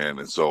what I'm saying?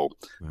 And so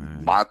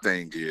Right. my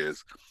thing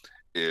is,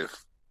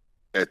 if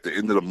at the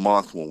end of the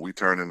month when we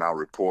turn in our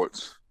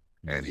reports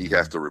and he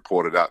has Mm-hmm. to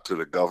report it out to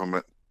the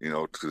government,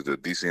 to the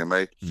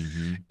DCMA,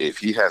 Mm-hmm. if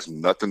he has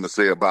nothing to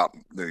say about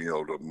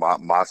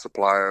my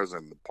suppliers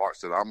and the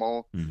parts that I'm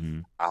on, Mm-hmm.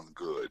 I'm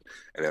good,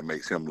 and that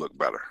makes him look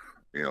better.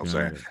 You know what I'm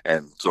Got saying? it.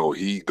 And so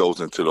he goes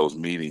into those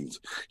meetings.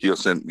 He'll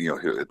send,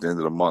 at the end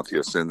of the month,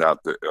 he'll send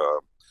out the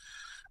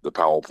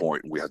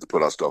PowerPoint. We have to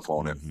put our stuff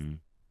on it, Mm-hmm.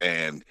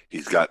 and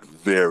he's got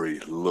very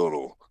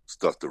little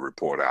stuff to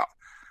report out.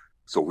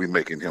 So we're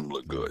making him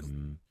look good,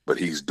 Mm-hmm. but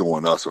he's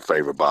doing us a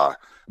favor by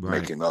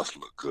Right. making us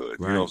look good.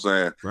 You know Right. what I'm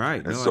saying?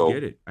 Right. And No, I so,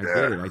 get it. I yeah,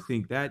 get it. I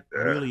think that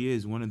yeah, really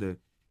is one of the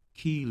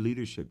key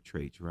leadership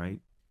traits, right?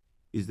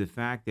 Is the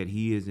fact that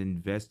he is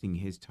investing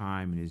his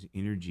time and his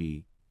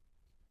energy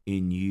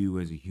in you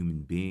as a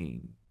human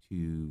being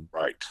to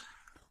right,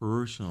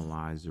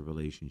 personalize the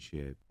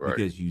relationship right,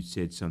 because you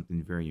said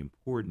something very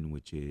important,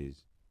 which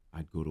is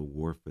I'd go to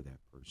war for that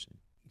person.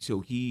 So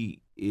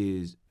he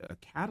is a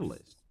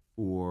catalyst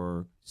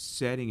for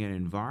setting an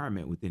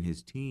environment within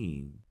his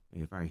team,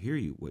 if I hear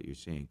you what you're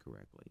saying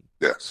correctly,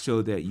 yes,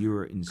 so that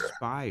you're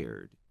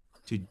inspired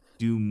to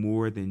do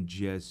more than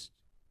just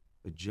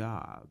a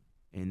job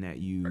and that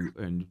you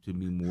and to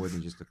be more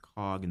than just a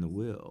cog in the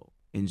wheel.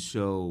 And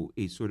so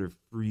it sort of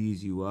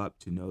frees you up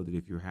to know that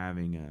if you're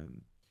having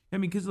I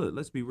mean, because look,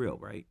 let's be real,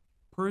 right?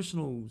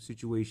 Personal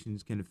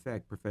situations can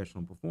affect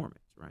professional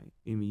performance, right?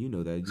 I mean, you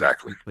know that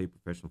Exactly. you play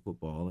professional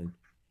football,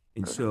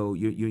 and so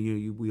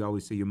we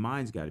always say your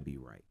mind's got to be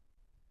right,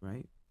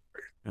 right?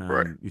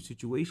 Right. Your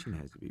situation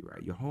has to be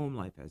right, your home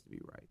life has to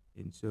be right,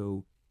 and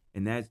so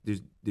and that's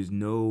there's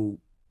no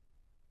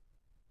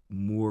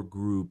more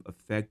group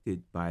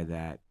affected by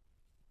that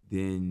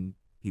than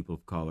people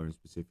of color, and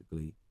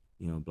specifically,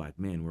 black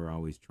men. We're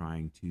always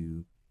trying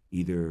to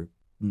either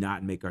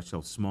not make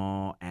ourselves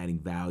small, adding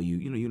value.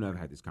 You know, I've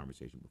had this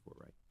conversation before,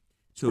 right?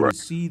 So to Right.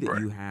 see that Right.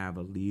 you have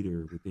a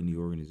leader within the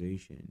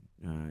organization,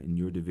 in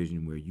your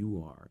division where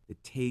you are,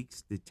 that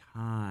takes the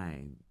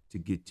time to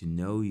get to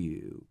know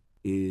you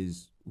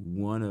is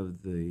one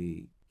of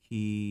the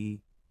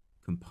key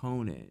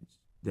components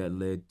that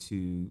led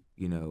to,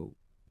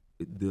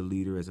 the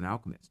leader as an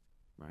alchemist,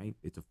 right?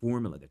 It's a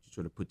formula that you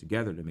sort of put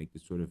together to make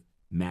this sort of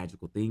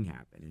magical thing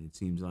happen. And it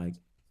seems like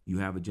you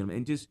have a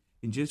gentleman,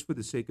 and just for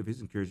the sake of his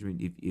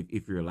encouragement,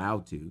 if you're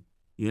allowed to,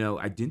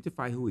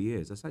 identify who he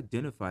is. Let's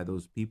identify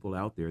those people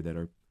out there that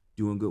are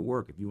doing good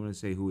work. If you want to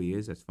say who he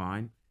is, that's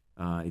fine.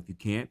 If you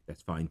can't,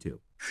 that's fine too.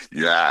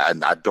 Yeah,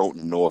 and I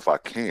don't know if I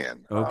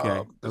can. Okay,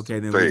 That's the okay,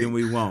 then thing.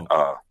 we won't.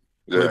 Uh,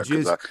 But yeah,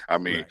 because just I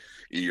mean,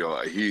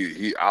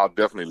 right. I'll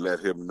definitely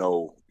let him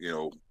know,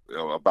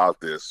 about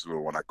this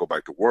when I go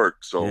back to work.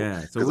 So,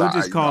 Yeah, so because we'll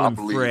just call I him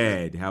believe in.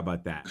 Fred. How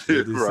about that?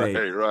 We'll just say,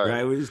 Right.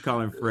 right? We'll just call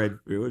him Fred.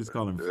 We'll just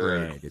call him Yeah,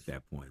 Fred at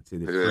that point. Say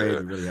that Fred yeah.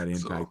 really had an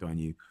So, impact on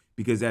you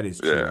because that is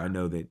true. yeah, I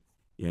know that,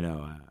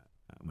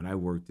 when I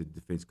worked at a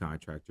defense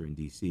contractor in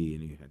D.C.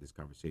 and you had this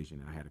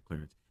conversation and I had a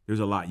clearance, there's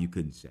a lot you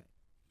couldn't say.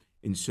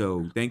 And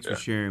so thanks for yeah,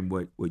 sharing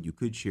what you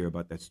could share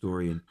about that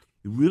story. And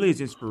it really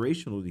is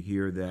inspirational to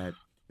hear that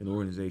an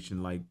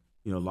organization like,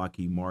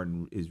 Lockheed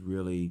Martin is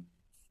really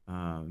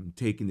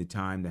taking the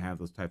time to have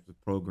those types of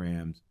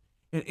programs.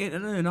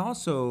 And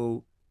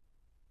also,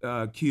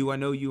 Q, I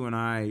know you and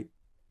I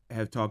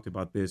have talked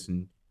about this,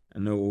 and I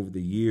know over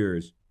the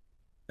years,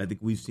 I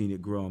think we've seen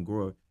it grow and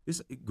grow.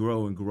 This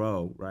grow and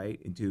grow,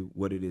 right, into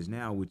what it is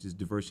now, which is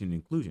diversity and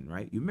inclusion,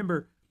 right? You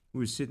remember we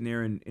were sitting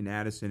there in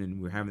Addison,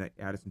 and we are having that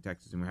Addison,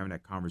 Texas, and we're having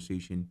that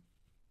conversation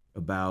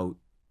about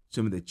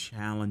some of the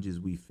challenges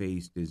we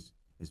faced as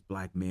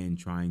black men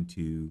trying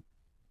to,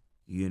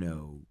 you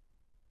know,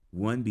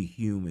 one, be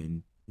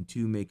human, and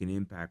two, make an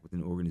impact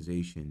within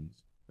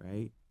organizations,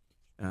 right?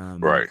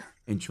 Um, right,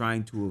 and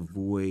trying to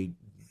avoid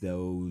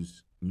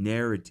those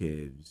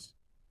narratives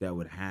that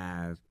would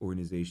have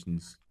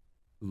organizations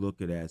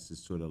look at us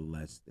as sort of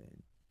less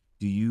than.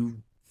 Do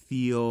you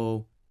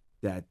feel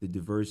that the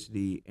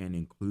diversity and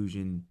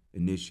inclusion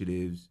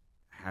initiatives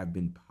have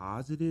been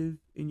positive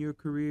in your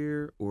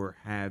career, or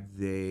have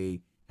they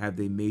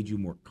made you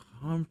more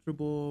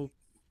comfortable?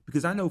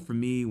 Because I know for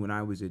me, when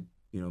I was at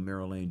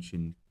Merrill Lynch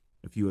and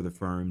a few other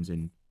firms,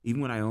 and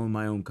even when I owned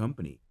my own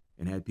company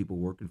and had people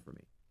working for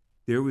me,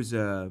 there was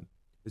a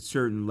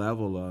certain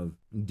level of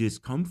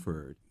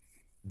discomfort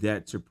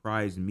that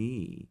surprised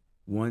me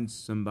once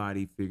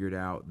somebody figured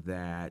out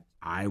that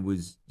I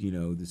was,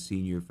 the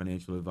senior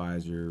financial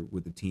advisor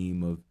with a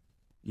team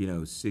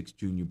of, six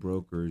junior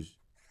brokers,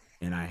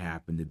 and I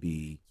happened to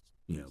be,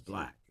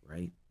 black,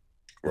 right?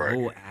 The right,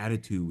 whole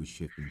attitude was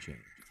shift and change.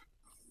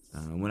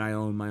 When I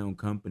owned my own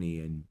company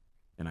and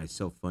I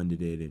self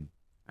funded it, and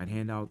I'd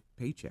hand out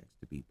paychecks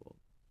to people,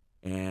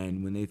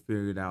 and when they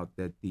figured out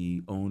that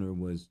the owner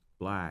was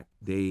black,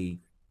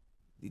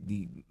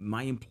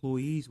 my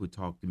employees would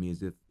talk to me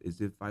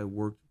as if I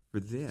worked for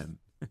them.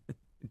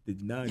 the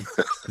non,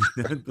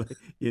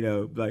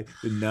 like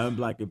the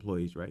non-black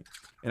employees, right?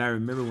 And I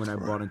remember when I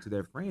right, bought into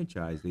their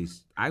franchise,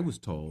 I was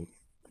told,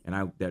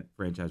 and that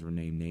franchise were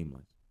named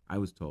nameless. I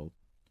was told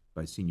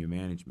by senior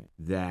management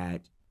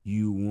that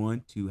you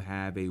want to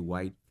have a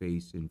white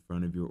face in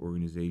front of your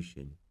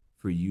organization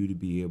for you to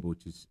be able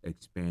to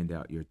expand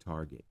out your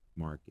target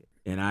market.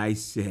 And I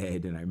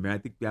said, and I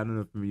think, I don't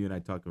know if you and I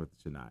talked about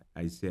this or not.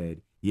 I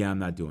said, yeah, I'm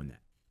not doing that.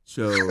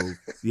 So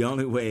the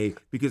only way,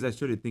 because I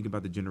started thinking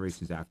about the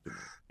generations after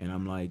me, and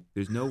I'm like,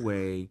 there's no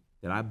way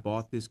that I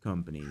bought this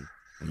company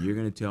and you're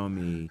going to tell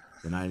me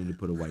that I need to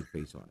put a white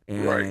face on it.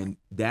 right. And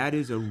that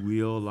is a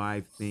real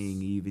life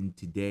thing, even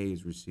today,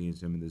 as we're seeing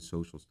some of the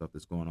social stuff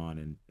that's going on,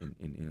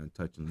 and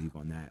touch and leave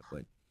on that.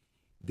 But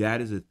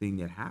that is a thing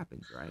that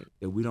happens, right?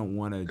 That we don't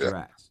want to Yeah,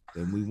 address.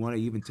 And we want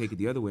to even take it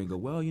the other way and go,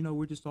 well,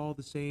 we're just all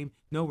the same.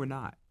 No, we're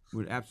not.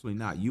 We're absolutely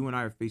not. You and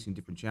I are facing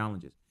different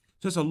challenges.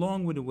 So it's a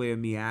long-winded way of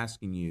me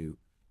asking you,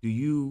 do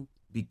you,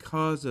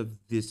 because of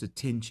this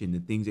attention, the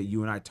things that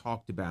you and I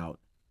talked about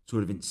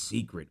sort of in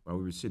secret while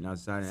we were sitting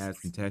outside in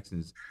Addison,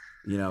 Texas,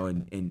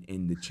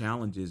 and the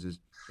challenges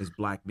as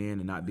black men,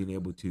 and not being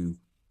able to,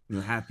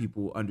 have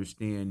people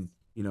understand,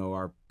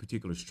 our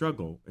particular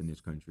struggle in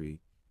this country,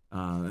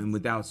 and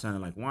without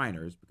sounding like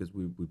whiners, because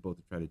we both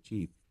try to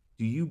achieve.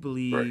 Do you right.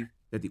 believe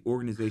that the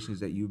organizations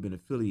that you've been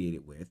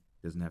affiliated with,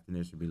 doesn't have to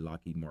necessarily be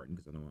Lockheed Martin,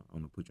 because I don't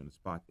want to put you on the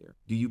spot there.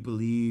 Do you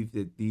believe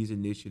that these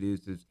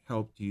initiatives have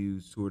helped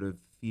you sort of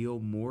feel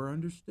more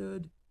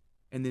understood,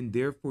 and then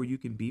therefore you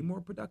can be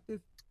more productive?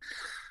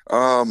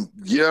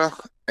 Yeah.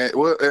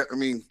 Well, I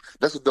mean,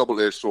 that's a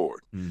double-edged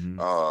sword. Mm-hmm.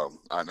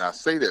 And I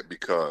say that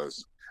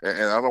because,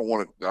 and I don't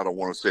want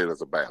to say it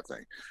as a bad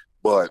thing,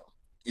 but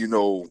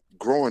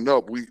growing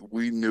up,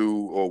 we knew,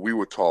 or we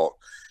were taught,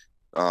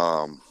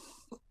 um,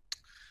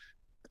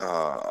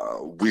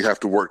 we have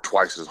to work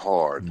twice as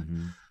hard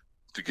Mm-hmm.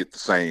 to get the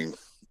same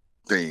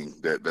thing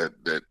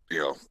that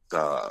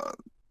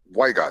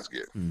white guys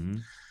get. Mm-hmm.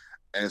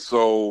 And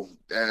so,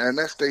 and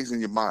that stays in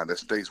your mind. That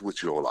stays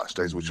with you a lot.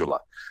 Stays with Mm-hmm. you a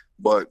lot.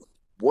 But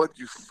what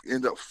you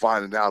end up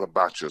finding out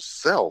about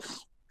yourself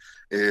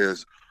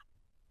is,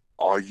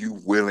 are you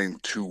willing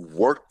to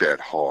work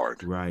that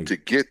hard Right. to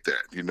get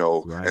that?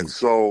 Right. And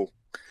so,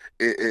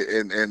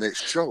 and it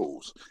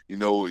shows.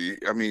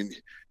 I mean,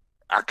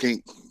 I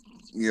can't.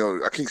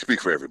 I can't speak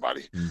for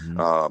everybody,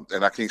 Mm-hmm.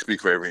 and I can't speak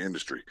for every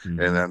industry.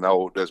 Mm-hmm. And I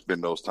know there's been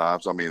those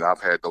times. I mean,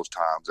 I've had those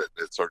times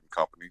at certain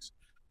companies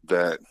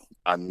that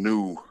I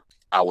knew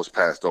I was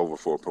passed over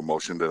for a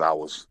promotion that I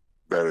was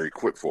better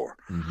equipped for.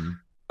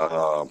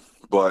 Mm-hmm.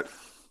 But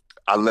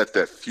I let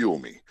that fuel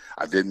me.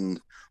 I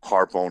didn't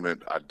harp on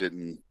it. I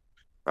didn't,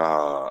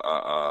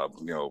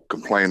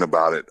 complain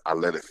about it. I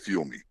let it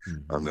fuel me.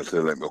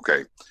 Mm-hmm.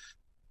 Okay,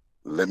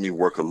 let me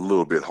work a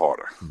little bit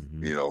harder.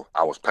 Mm-hmm.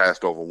 I was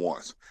passed over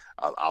once.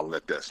 I'll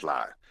let that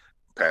slide.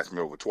 Pass me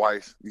over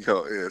twice.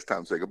 It's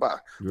time to say goodbye.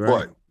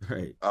 Right.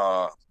 Right.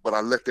 But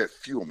I let that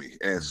fuel me.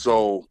 And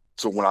Mm-hmm.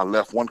 so when I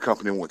left one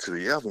company and went to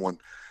the other one,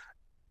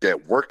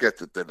 that work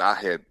ethic that I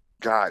had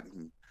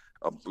gotten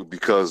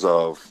because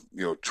of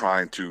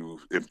trying to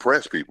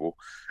impress people,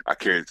 I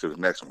carried it to the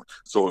next one.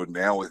 So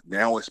now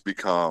it's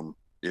become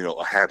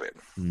a habit.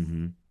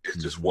 Mm-hmm. It's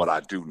just Mm-hmm. what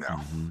I do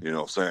now. Mm-hmm. You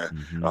know what I'm saying?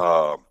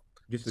 Mm-hmm.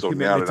 Just a So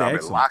now commitment that to I'm at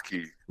excellence.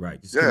 Lockheed,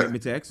 Right. Just yeah,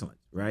 commitment to excellence.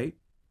 Right.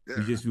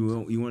 yeah,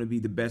 You want to be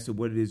the best at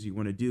what it is you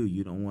want to do.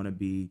 You don't want to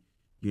be,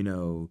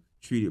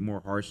 treated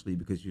more harshly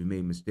because you've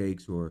made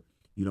mistakes, or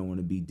you don't want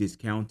to be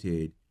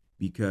discounted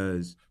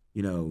because,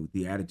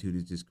 the attitude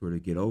is just sort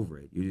of get over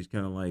it. You're just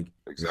kind of like,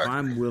 if exactly.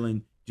 I'm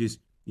willing, just,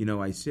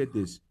 I said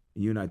this,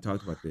 and you and I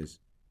talked about this,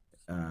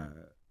 uh,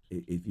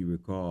 if you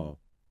recall,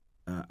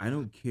 I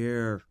don't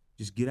care.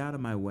 Just get out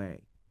of my way.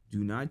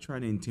 Do not try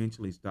to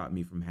intentionally stop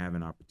me from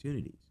having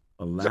opportunities.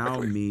 Allow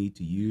Exactly. me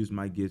to use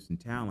my gifts and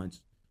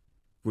talents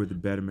for the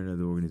betterment of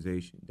the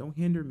organization. Don't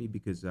hinder me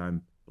because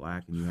I'm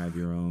black and you have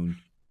your own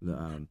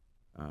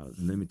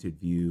limited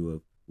view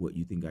of what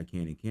you think I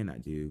can and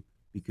cannot do,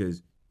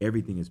 because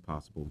everything is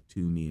possible to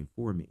me and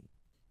for me.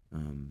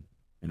 Um,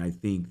 and I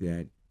think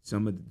that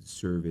some of the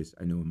service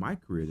I know in my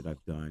career that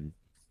I've done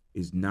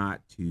is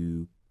not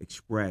to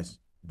express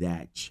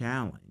that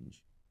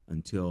challenge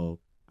until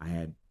I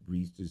had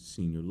reached a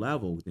senior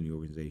level within the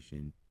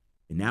organization.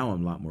 And now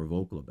I'm a lot more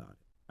vocal about it.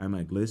 I'm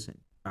like, listen,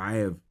 I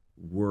have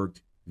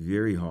worked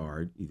very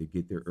hard, either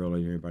get there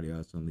earlier than everybody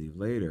else and leave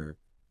later,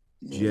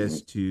 Hmm.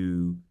 just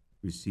to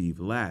receive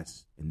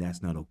less, and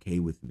that's not okay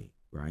with me,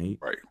 right?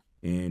 Right.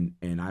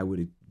 And I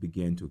would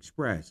begin to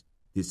express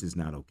this is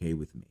not okay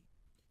with me,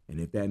 and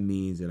if that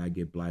means that I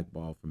get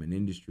blackballed from an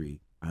industry,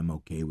 I'm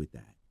okay with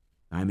that.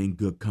 I'm in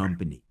good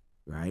company,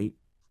 right?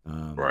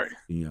 Right.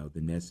 The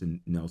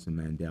Nelson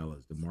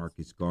Mandelas, the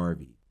Marcus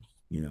Garvey,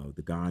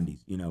 the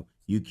Gandhis.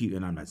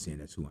 And I'm not saying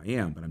that's who I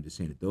am, but I'm just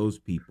saying that those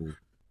people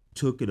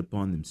took it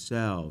upon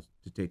themselves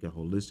to take a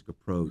holistic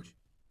approach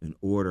in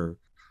order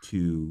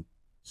to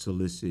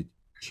solicit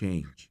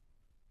change.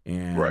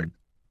 Right.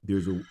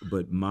 And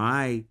but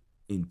my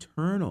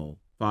internal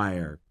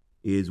fire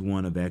is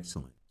one of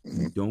excellence.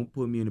 Hmm. Don't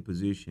put me in a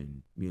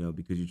position,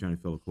 because you're trying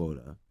to fill a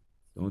quota.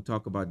 Don't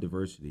talk about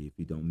diversity if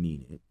you don't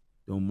mean it.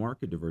 Don't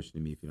market diversity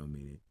to me if you don't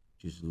mean it.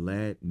 Just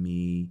let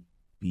me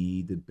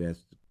be the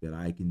best that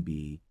I can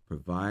be.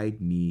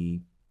 Provide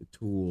me the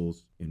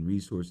tools and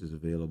resources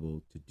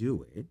available to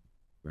do it,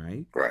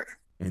 right? Right.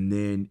 And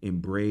then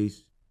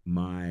embrace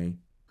my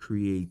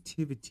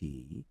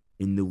creativity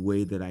in the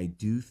way that I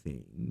do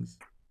things,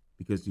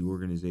 because the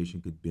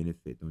organization could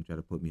benefit. Don't try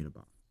to put me in a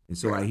box. And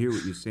so I Right. hear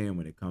what you're saying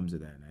when it comes to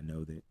that, and I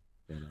know that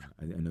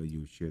I know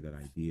you share that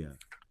idea.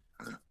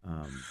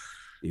 Um,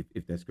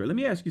 if that's great, let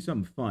me ask you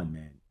something fun,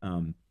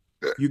 man.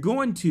 Yeah. You're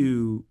going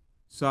to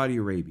Saudi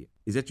Arabia.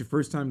 Is that your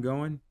first time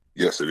going?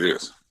 Yes, it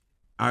is.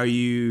 Are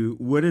you?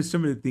 What are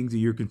some of the things that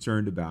you're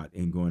concerned about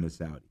in going to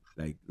Saudi?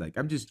 Like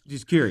I'm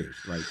just curious.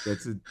 Like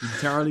that's an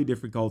entirely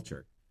different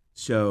culture.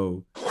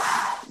 So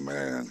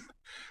Man,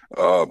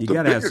 you the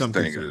got to have biggest some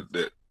thing concern.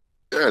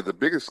 the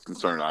biggest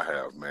concern I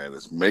have, man,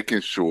 is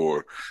making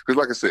sure, because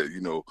like I said,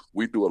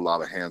 we do a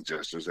lot of hand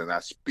gestures, and I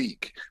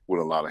speak with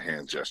a lot of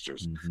hand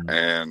gestures, Mm-hmm.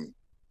 and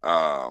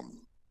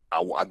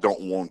I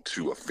don't want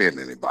to offend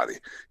anybody.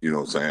 You know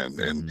what I'm saying?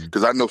 And Mm-hmm.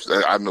 because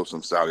I know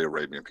some Saudi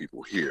Arabian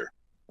people here,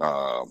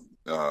 um,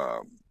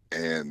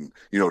 and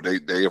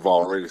they have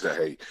already said,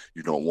 hey,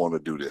 you don't want to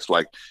do this.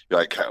 Like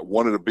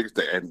one of the biggest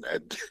things,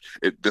 and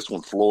this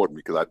one floored me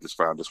because I just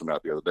found this one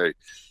out the other day.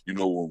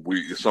 When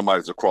if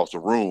somebody's across the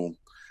room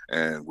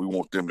and we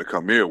want them to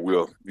come here,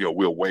 we'll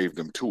wave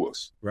them to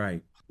us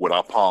Right. with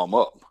our palm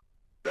up.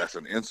 That's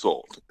an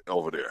insult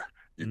over there.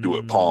 You do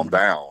it palm Mm.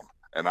 down.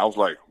 And I was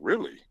like,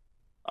 really?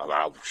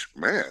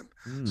 Man.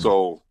 Mm.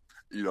 So,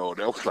 that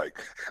was like,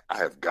 I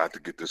have got to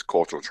get this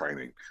cultural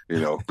training,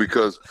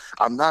 because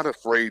I'm not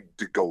afraid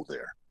to go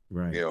there,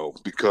 Right.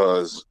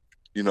 because,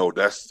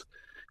 that's,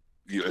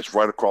 it's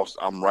right across,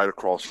 I'm right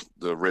across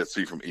the Red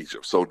Sea from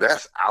Egypt. So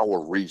that's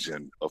our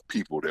region of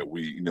people that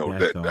we,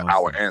 That's that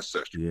our awesome.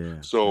 ancestry. Yeah,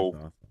 that's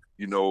So,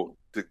 awesome.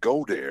 to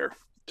go there,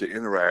 to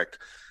interact,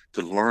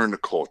 to learn the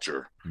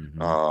culture,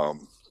 Mm-hmm.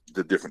 um,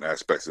 the different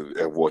aspects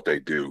of what they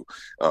do.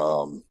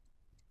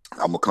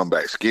 I'm gonna come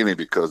back skinny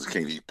because I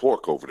can't eat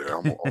pork over there.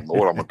 I don't know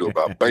what I'm gonna do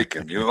about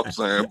bacon. You know what I'm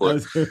saying?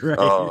 But Right,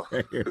 uh,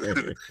 right,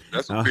 right.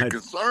 that's a big Uh,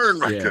 concern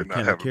right yeah, there, not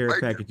can I having care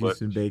bacon. package you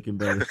some bacon,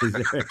 brother?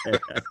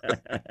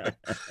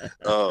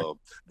 Uh,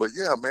 but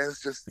yeah, man,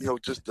 it's just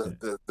just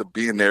the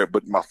being there.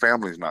 But my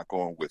family's not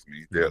going with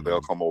me. They'll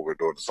Mm-hmm. come over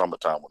during the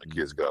summertime when the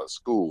kids Mm-hmm. go out of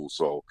school.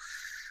 So,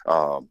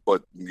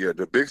 but yeah,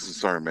 the big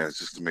concern, man, is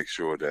just to make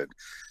sure that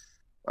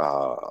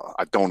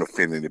I don't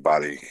offend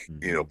anybody.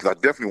 Mm-hmm. Because I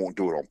definitely won't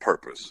do it on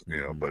purpose.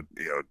 Mm-hmm. But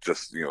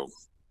just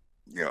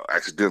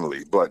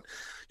accidentally. But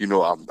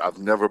I've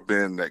never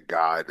been that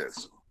guy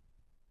that's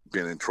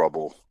been in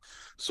trouble.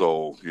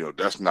 So,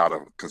 that's not a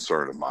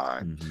concern of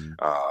mine.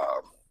 Mm-hmm.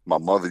 My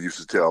mother used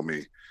to tell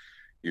me,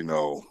 you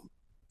know,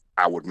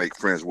 I would make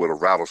friends with a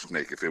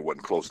rattlesnake if it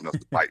wasn't close enough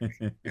to bite me.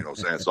 You know what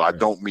I'm saying? So I Right,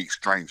 don't meet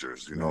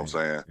strangers, you know what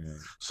right, I'm saying? right.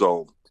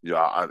 So,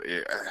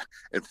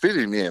 and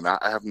fitting in, I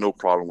have no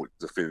problem with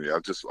the fitting in.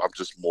 I'm just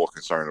more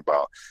concerned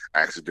about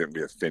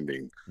accidentally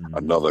offending Mm-hmm.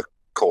 another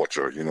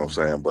culture, you know what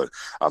I'm saying? Mm-hmm. But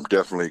I'm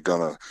definitely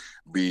gonna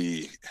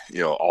be,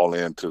 all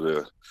into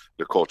the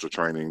culture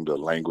training, the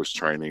language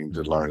training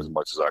to learn Mm-hmm. as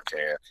much as I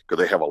can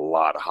because they have a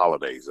lot of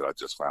holidays that I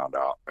just found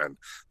out, and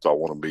so I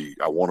want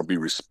to be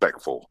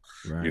respectful,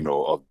 Right,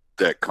 of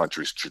that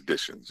country's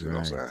traditions. You know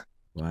what I'm right. saying?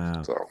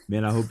 Wow. So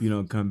Man, I hope you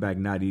don't come back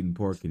not eating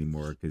pork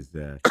anymore. Because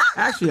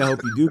actually, I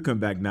hope you do come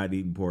back not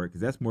eating pork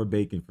because that's more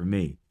bacon for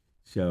me.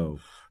 So,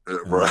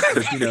 right,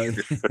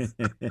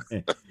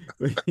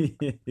 but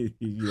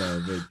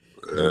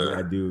but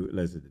I do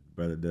listen.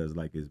 Brother does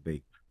like his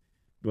bacon.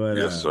 But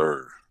yes,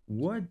 sir.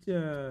 what?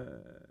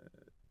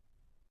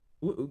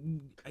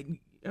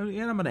 And I'm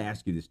going to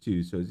ask you this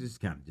too. So it's just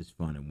kind of just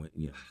fun and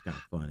it's kind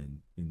of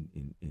fun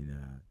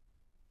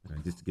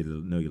and just to get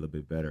to know you a little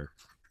bit better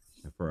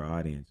for our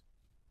audience.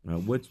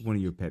 What's one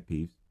of your pet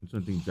peeves? What's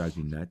one thing that drives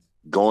you nuts?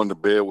 Going to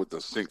bed with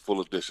a sink full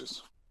of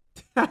dishes.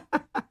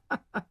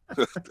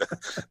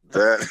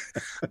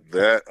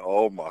 that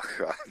oh my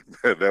god,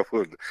 man, that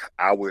would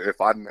I would if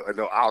I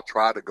know I'll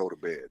try to go to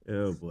bed,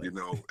 Oh boy!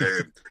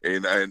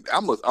 and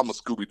I'm a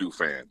Scooby Doo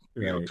fan,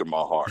 Right, to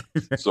my heart.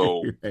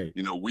 So right.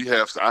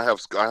 I have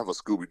a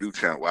Scooby Doo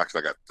channel. Well,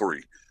 actually, I got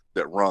three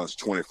that runs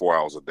 24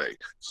 hours a day.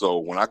 So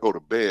when I go to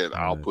bed, Oh,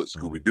 I'll that's put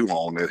funny. Scooby Doo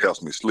on. It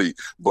helps me sleep.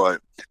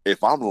 But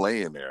if I'm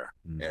laying there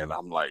and Mm-hmm.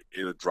 I'm like,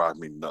 it'll drive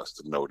me nuts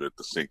to know that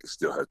the sink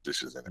still has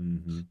dishes in it,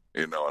 Mm-hmm.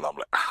 and I'm like,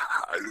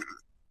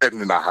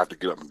 and then I have to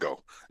get up and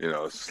go.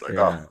 It's like,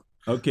 oh, Yeah.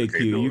 Okay, I can't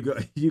Q. do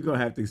You gonna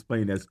have to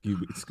explain that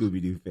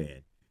Scooby Doo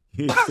fan.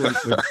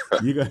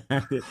 You gonna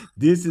have to.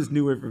 This is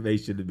new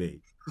information to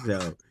me.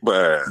 So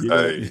Man, you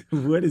hey,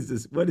 gonna what is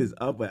this? What is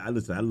up? I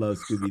listen. I love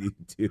Scooby Doo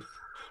too,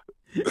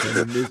 and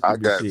the I Mystery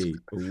got,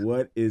 Machine. But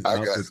what is I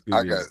up got, with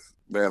I Scooby got, Doo?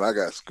 man, I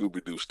got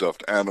Scooby Doo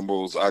stuffed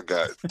animals. I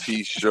got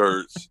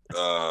T-shirts,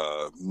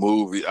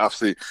 movie. I've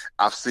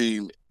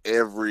seen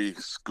every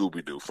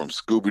Scooby Doo from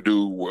Scooby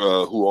Doo,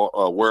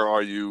 where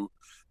are you,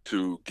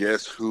 to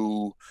Guess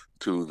Who,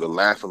 to the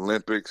Laugh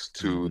Olympics,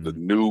 to Mm-hmm.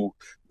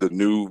 the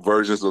new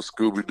versions of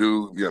Scooby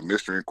Doo. Yeah,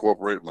 Mystery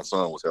Incorporated. My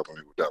son was helping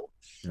me with that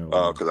one Oh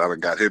wow. because I done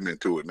got him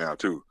into it now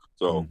too.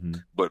 So, Mm-hmm.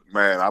 but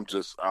man, I'm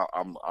just,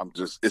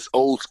 it's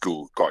old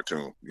school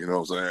cartoon. You know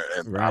what I'm saying?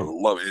 And I Right.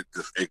 love it.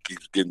 It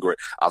keeps getting great.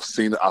 I've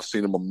seen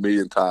them a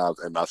million times,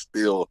 and I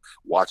still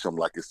watch them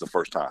like it's the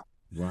first time.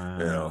 You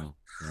know. Wow.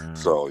 Wow.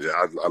 So yeah,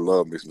 I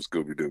love me some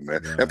Scooby Doo,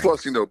 man. And Wow.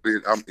 plus,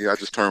 I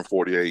just turned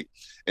 48,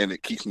 and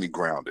it keeps me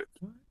grounded.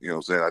 What? You know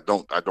what I'm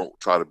saying? I don't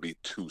try to be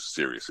too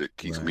serious. It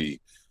keeps Right. me,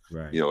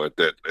 Right.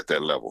 at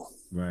that level.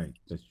 Right.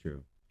 That's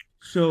true.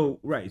 So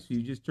right. So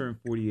you just turned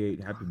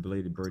 48. Happy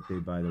belated birthday,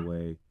 by the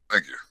way.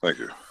 Thank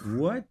you.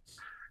 What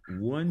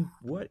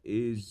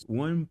is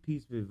one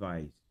piece of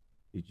advice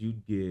that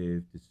you'd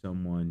give to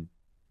someone?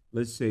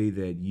 Let's say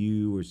that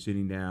you are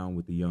sitting down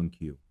with a young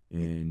Q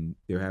and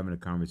they're having a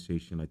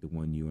conversation like the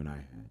one you and I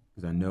had.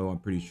 Because I'm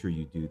pretty sure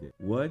you do this.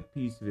 What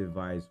piece of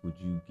advice would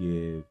you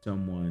give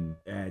someone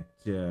that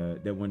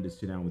wanted to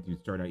sit down with you,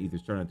 start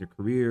out their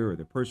career or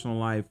their personal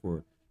life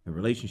or a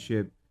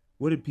relationship?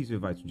 What piece of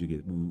advice would you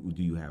get?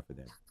 Do you have for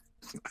them?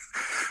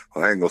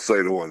 I ain't gonna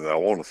say the one that I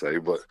want to say,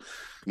 but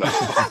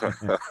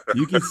No.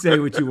 You can say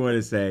what you want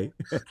to say.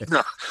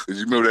 No,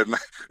 you remember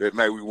that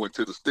night we went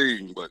to the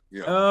Sting, but but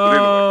anyway,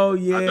 Oh I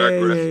yeah,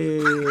 digress. I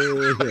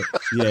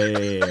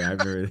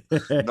remember.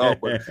 No,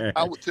 but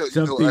I would tell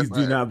Some things do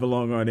man, not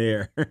belong on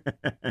air.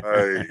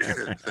 hey,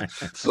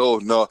 so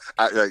no,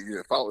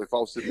 if I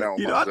was sitting down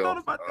with I thought myself,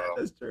 about that.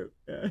 That's true.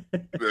 Yeah.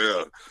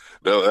 yeah,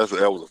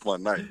 that was a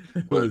fun night.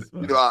 It But was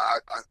fun.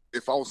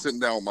 if I was sitting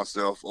down with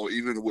myself, or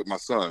even with my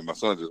son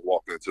just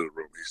walked into the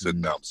room. He's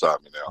sitting Mhm. down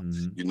beside me now.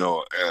 Mhm.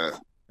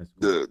 That's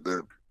cool.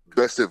 The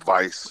best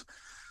advice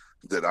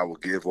that I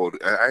would give, or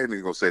I ain't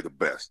even gonna say the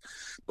best,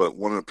 but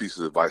one of the pieces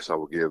of advice I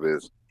would give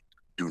is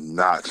do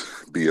not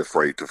be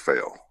afraid to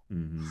fail,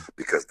 Mhm.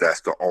 because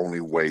that's the only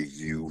way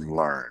you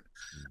learn.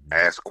 Mhm.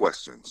 Ask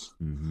questions.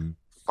 Mhm.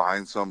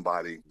 Find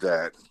somebody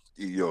that,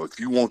 if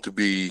you want to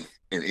be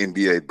an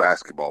NBA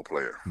basketball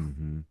player,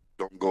 Mhm.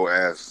 don't go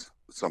ask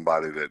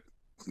somebody that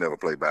never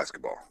played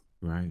basketball.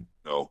 Right.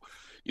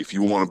 If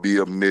you want to be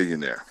a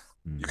millionaire,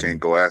 you can't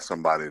Mhm. go ask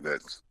somebody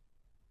that's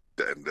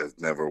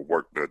never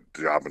worked a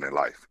job in their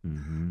life.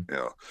 Mhm.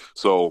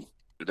 So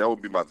that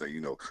would be my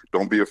thing.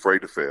 Don't be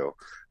afraid to fail.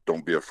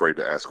 Don't be afraid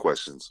to ask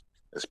questions,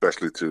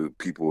 especially to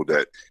people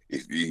that,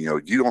 if you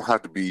don't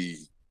have to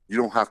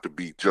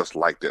be just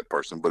like that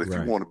person, but if you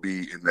Right. want to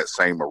be in that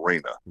same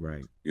arena,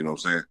 Right. you know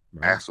what I'm saying?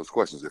 Right. Ask those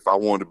questions. If I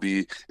wanted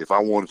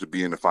to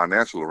be in the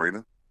financial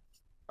arena,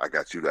 I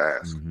got you to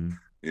ask. Mhm.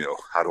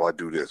 How do I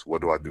do this? What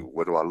do I do?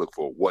 What do I look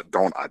for? What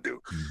don't I do?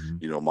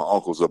 Mhm. My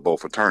uncles are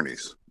both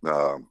attorneys.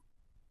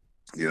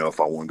 If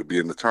I wanted to be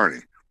an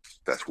attorney,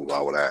 that's who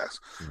I would ask.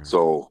 Right.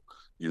 So,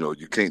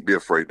 you can't be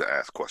afraid to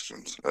ask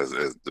questions as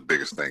the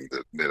biggest thing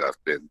that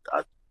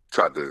I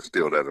tried to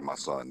instill that in my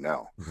son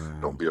now. Wow.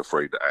 Don't be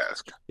afraid to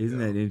ask. Isn't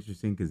that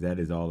interesting? Because that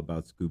is all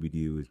about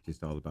Scooby-Doo. It's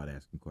just all about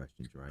asking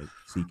questions, right?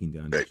 Seeking to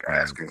understand.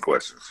 Asking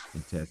questions.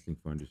 And testing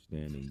for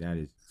understanding.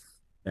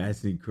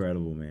 That's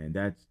incredible, man.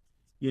 That's,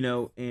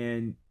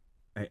 and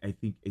I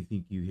think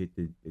you hit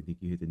the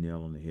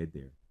nail on the head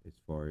there, as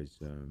far as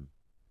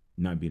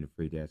not being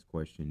afraid to ask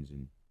questions,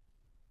 and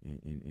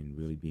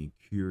really being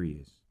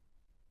curious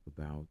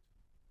about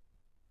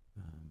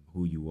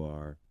who you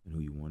are and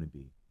who you want to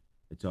be.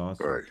 It's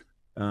awesome. Right.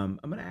 I'm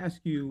going to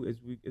ask you,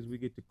 as we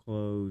get to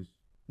close,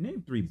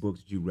 name 3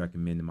 books that you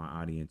recommend to my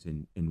audience,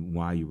 and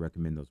why you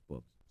recommend those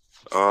books.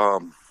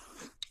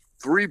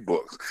 3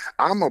 books.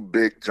 I'm a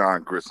big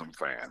John Grisham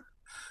fan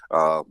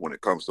when it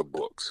comes to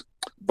books,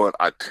 but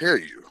I tell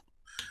you,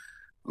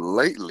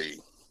 lately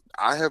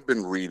I have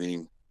been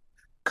reading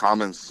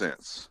Common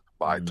Sense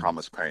by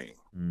Thomas Paine.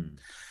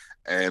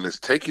 And it's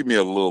taking me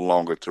a little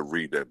longer to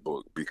read that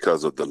book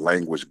because of the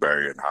language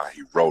barrier and how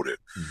he wrote it.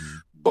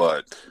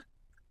 But,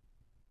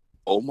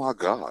 oh my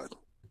God,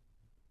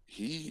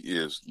 he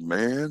is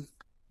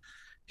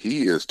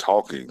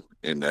talking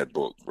in that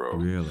book, bro.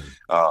 Really?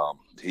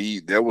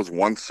 There was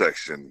one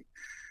section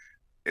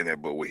in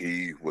that book where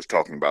he was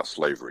talking about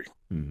slavery.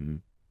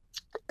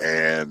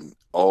 And,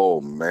 oh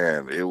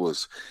man, it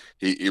was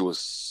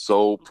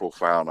so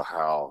profound of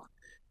how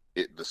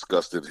it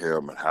disgusted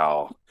him, and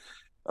how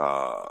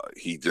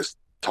he just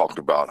talked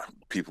about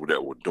people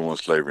that were doing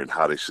slavery and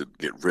how they should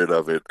get rid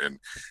of it. And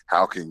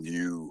how can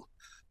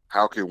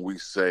we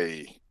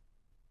say,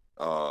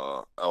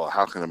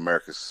 how can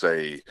America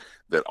say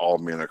that all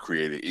men are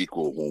created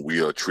equal when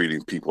we are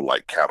treating people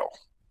like cattle?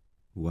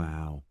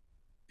 Wow.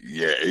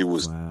 Yeah, it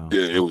was. Wow.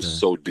 It was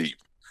so deep.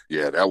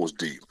 Yeah, that was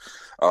deep.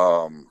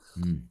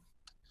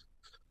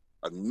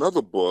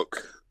 Another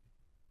book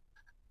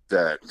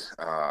that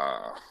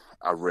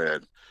I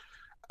read,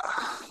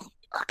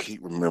 I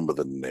can't remember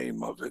the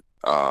name of it.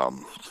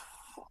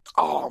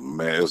 Oh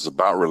man, it was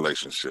about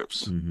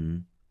relationships.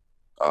 And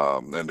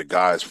the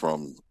guy's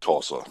from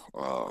Tulsa.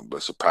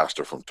 It's a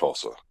pastor from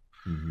Tulsa.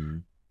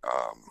 And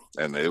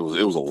it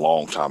was a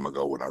long time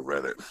ago when I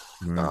read it.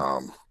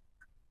 Right.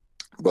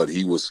 But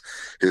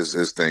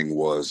his thing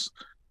was,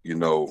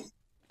 one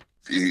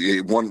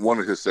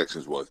of his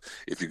sections was,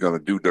 if you're going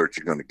to do dirt,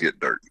 you're going to get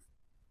dirt.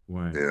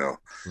 Right.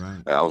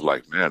 Right. And I was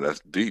like, man,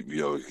 that's deep.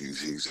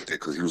 He's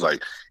because he was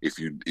like, if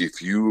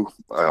you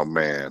are a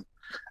man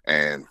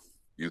and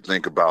you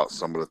think about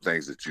some of the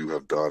things that you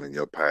have done in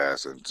your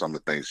past and some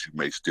of the things you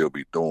may still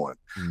be doing,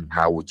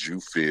 how would you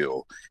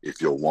feel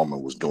if your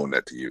woman was doing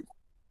that to you?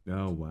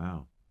 Oh,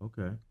 wow.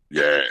 Okay.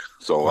 Yeah.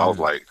 So I was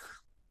like,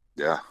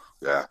 yeah.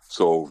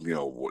 So,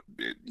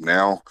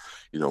 now,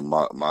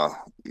 my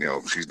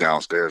she's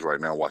downstairs right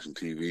now watching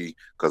TV,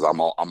 because I'm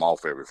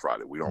off every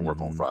Friday. We don't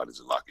work on Fridays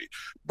at Lucky.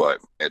 But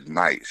at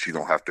night, she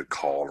don't have to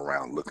call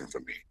around looking for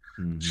me.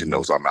 She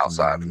knows I'm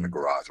outside in the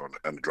garage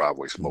in the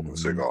driveway smoking a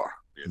cigar.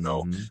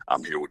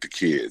 I'm here with the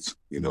kids.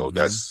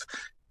 That's,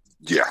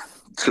 yeah.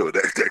 So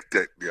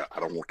that I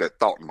don't want that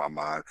thought in my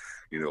mind.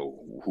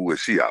 Who is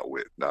she out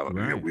with?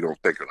 We don't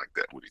think of like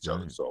that with each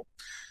other. So,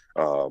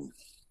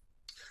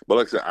 but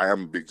like I said, I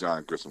am a big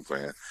John Grisham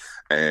fan,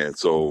 and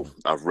so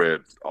I've read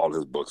all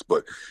his books.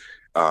 But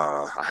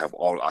I have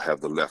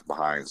the Left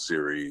Behind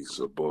series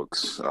of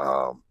books.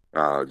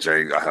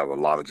 James, I have a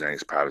lot of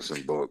James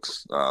Patterson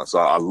books. So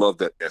I love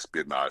that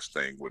espionage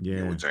thing with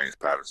Yeah. with James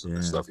Patterson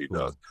and Yeah, stuff that's he cool.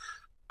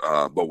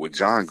 does. But with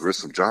John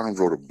Grissom, John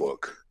wrote a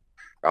book.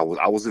 I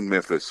was in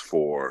Memphis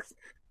for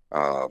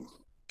um,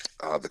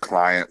 The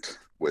Client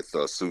with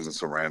Susan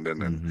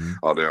Sarandon, and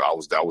Mm-hmm. there I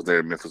was there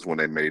in Memphis when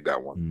they made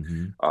that one.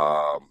 Mm-hmm.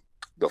 Um,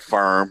 The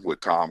Firm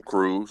with Tom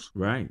Cruise.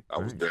 Right, I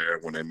was right. there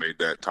when they made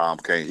that. Tom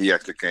came. He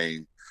actually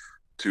came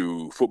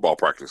to football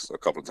practice a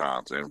couple of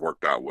times and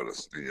worked out with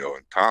us. And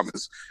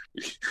Thomas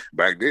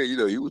back then,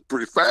 he was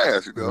pretty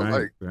fast. Right,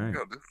 Like right.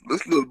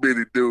 this little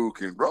bitty dude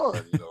can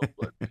run.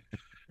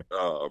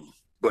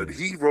 But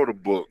he wrote a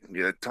book.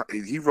 Yeah,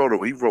 he wrote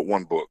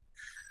one book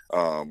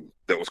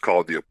that was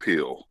called The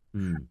Appeal,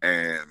 Mm.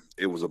 and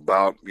it was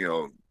about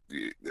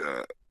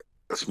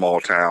a small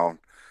town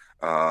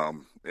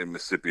in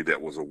Mississippi that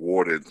was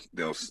awarded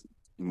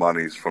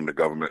monies from the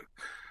government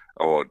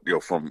or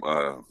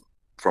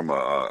from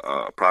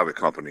a private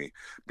company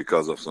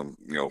because of some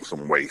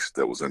waste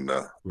that was in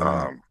the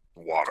Right,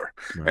 water,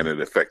 and right. it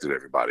affected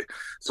everybody.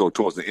 So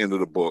towards the end of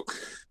the book,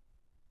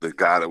 the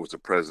guy that was the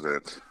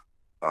president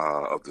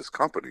of this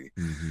company,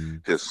 Mm-hmm.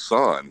 his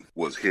son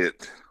was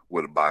hit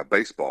by a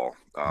baseball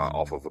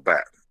off Mm. of a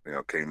bat.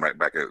 Came right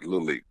back at a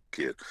little league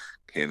kid,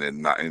 and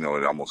then not, it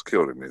almost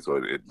killed him. And so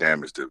it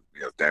damaged it,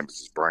 damaged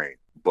his brain.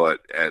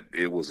 But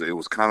it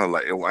was kind of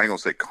like, I ain't gonna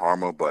say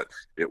karma, but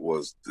it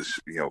was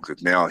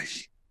because now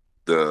his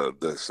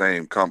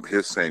same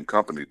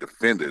company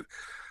defended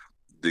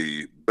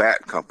the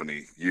bat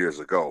company years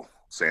ago,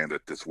 saying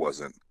that this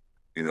wasn't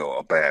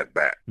a bad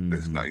bat.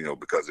 It's Mm-hmm. not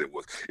because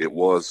it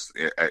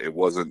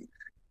wasn't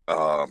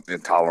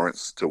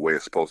intolerance to the way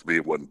it's supposed to be.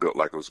 It wasn't built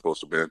like it was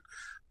supposed to be.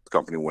 The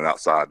company went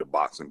outside the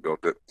box and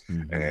built it,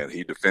 Mm-hmm. and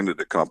he defended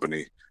the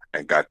company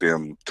and got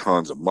them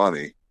tons of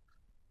money.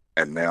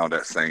 And now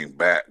that same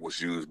bat was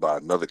used by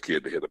another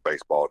kid to hit a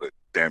baseball that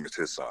damaged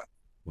his son.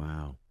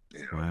 Wow.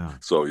 You know, Wow.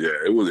 so yeah,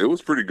 it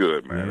was pretty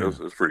good, man. It Yeah. was,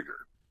 it was pretty good.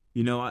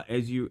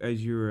 As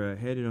you're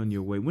headed on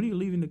your way, when are you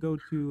leaving to go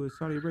to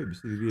Saudi Arabia? You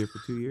said you'll be there for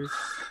 2 years.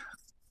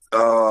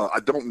 I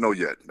don't know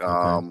yet.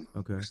 Okay.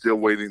 Okay. Still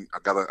waiting. I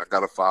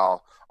gotta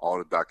file all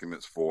the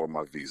documents for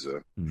my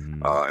visa,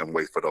 Mm-hmm. and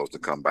wait for those to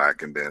come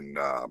back. And then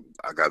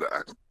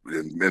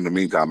in the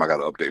meantime, I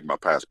gotta update my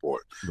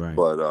passport. Right.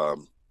 But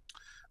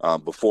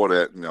before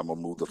that, I'm gonna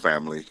move the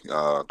family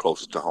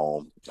closer to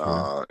home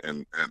Sure.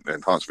 in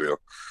Huntsville,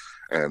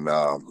 and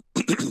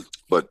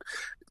but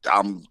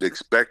I'm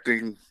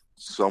expecting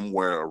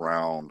somewhere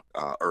around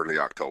early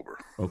October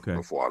Okay.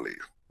 before I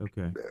leave.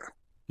 Okay. Yeah.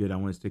 Good. I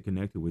want to stay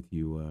connected with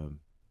you,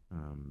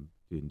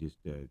 and just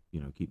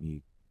keep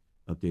me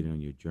updated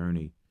on your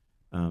journey.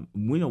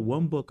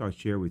 One book I'll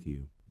share with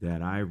you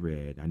that I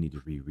read. I need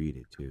to reread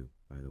it too,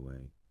 by the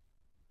way.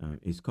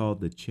 It's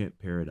called The Chimp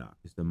Paradox.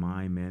 It's the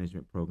mind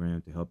management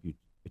program to help you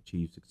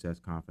achieve success,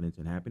 confidence,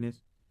 and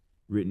happiness.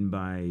 Written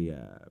by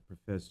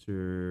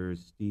Professor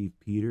Steve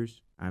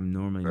Peters. I'm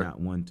normally Okay. not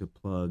one to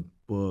plug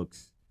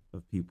books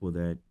of people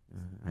that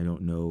I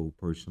don't know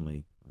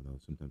personally, although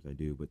sometimes I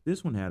do. But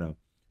this one had a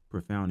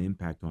profound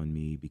impact on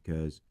me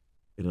because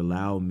it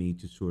allowed me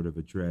to sort of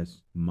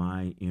address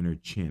my inner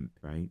chimp.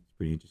 Right? It's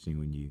pretty interesting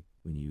when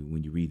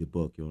you read the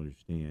book, you'll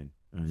understand.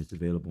 It's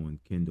available on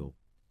Kindle.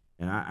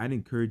 And I'd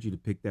encourage you to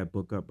pick that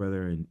book up,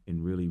 brother, and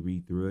really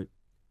read through it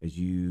as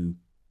you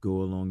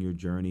go along your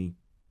journey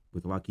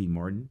with Lockheed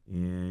Martin,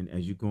 and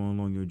as you go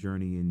along your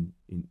journey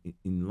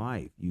in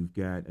life.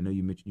 I know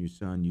you mentioned your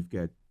son. You've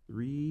got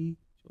 3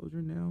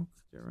 children now.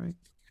 Is that right?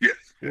 Yes.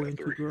 Boy Yeah. and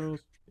 2 Three. girls.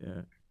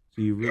 Yeah.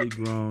 So you've really Yep.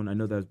 grown. I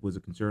know that was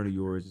a concern of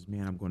yours. Is,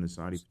 man, I'm going to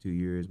Saudi for 2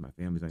 years. My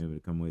family's not able to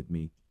come with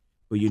me.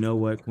 But you know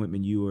what,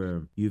 Quintman,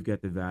 you've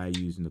got the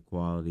values and the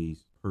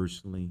qualities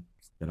personally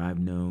that I've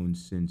known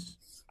since,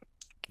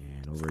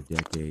 and over a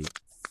decade.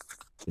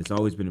 It's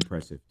always been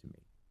impressive to me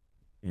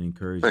and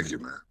encouraging. Thank you,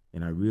 man.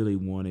 And I really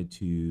wanted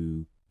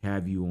to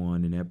have you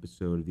on an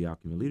episode of the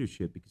Alchemy of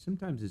Leadership because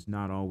sometimes it's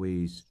not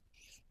always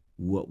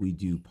what we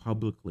do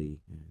publicly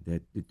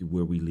that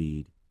where we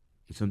lead.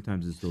 But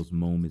sometimes it's those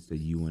moments that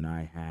you and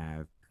I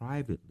have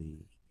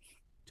privately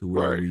to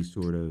where Right. we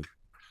sort of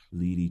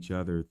lead each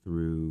other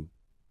through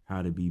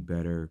how to be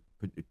better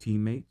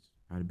teammates,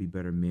 how to be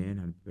better men,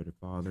 how to be better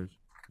fathers,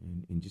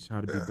 and just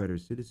how to be Yeah. better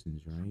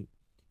citizens, right?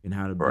 And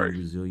how to be Right.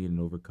 resilient and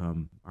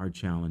overcome our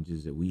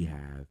challenges that we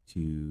have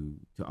to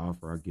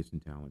offer our gifts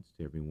and talents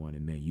to everyone.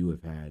 And man,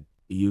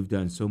 you've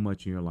done so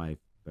much in your life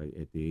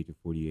at the age of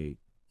 48.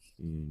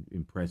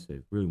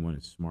 Impressive. Really one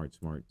of smart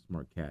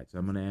cats.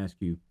 I'm going to ask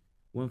you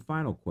one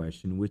final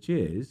question, which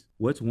is,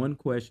 what's one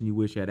question you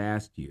wish I'd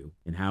asked you,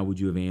 and how would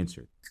you have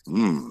answered?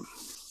 Mm.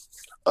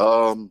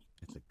 Um.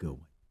 That's a good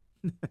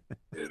one.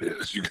 It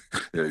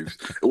is.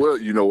 Well,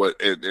 you know what,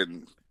 and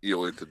in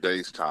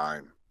today's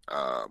time,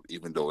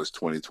 even though it's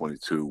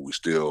 2022, we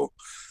still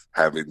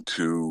having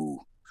to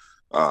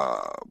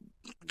uh,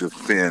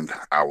 defend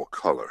our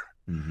color.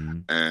 Mm-hmm.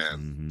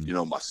 And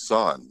Mm-hmm. my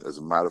son, as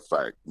a matter of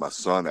fact, my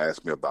son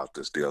asked me about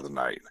this the other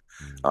night.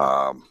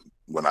 Mm-hmm.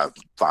 When I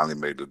finally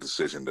made the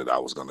decision that I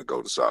was going to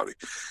go to Saudi,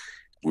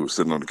 we were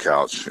sitting on the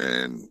couch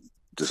and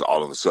just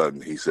all of a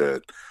sudden he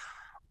said,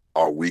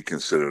 "Are we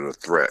considered a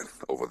threat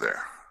over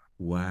there?"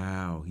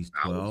 Wow. He's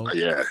I was, 12.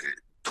 yeah,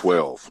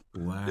 12.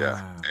 Yeah,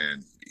 Wow.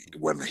 and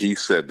when he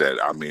said that,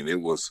 I mean, it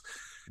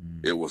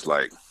Mm, was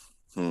like,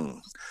 hmm.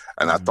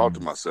 And I thought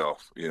to mm,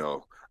 myself,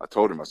 I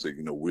told him, I said,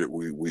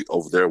 we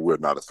over there, we're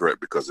not a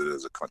threat because it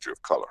is a country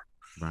of color.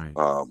 right.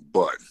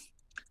 But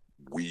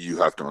you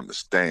have to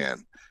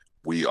understand,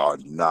 we are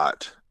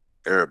not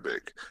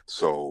Arabic,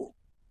 so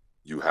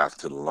you have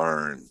to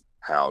learn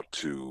how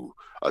to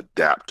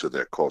adapt to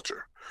their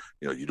culture.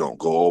 You don't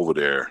go over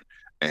there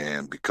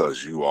and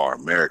because you are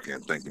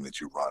American, thinking that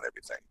you run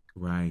everything.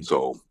 Right.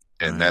 So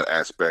in Right. that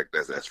aspect,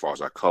 as far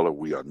as our color,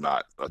 we are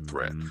not a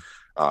threat. Mm-hmm.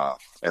 Uh,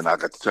 and I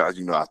got to tell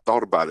you, I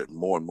thought about it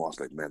more and more. I was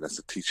like, man, that's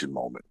a teaching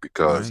moment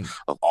because Right.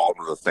 of all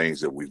of the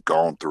things that we've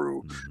gone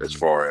through as Mm-hmm.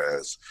 far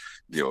as,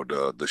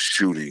 the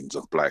shootings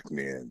of black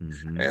men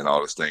Mm-hmm. and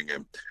all this thing.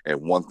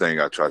 And one thing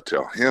I try to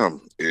tell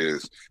him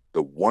is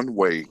the one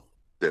way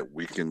that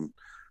we can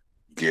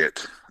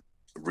get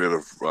rid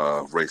of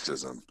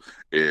racism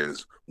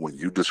is when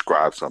you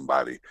describe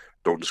somebody,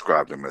 don't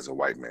describe them as a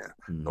white man.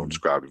 Don't Mm-hmm.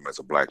 describe them as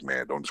a black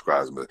man. Don't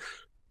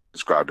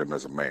describe them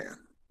as a man.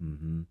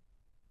 Mm-hmm.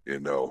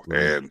 Right.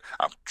 And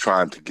I'm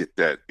trying to get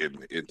that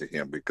into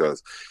him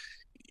because,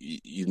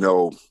 you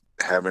know,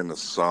 having a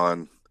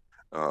son,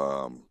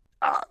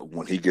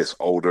 when he gets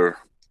older,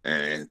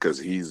 and because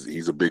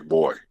he's a big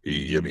boy, I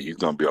Mm-hmm. mean, he's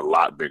gonna be a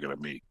lot bigger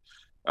than me.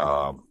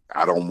 Wow.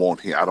 I don't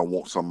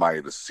want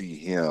somebody to see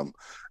him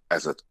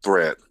as a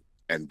threat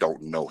and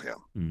don't know him.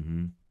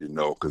 Mm-hmm.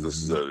 Because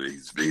this is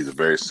Mm-hmm. he's a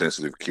very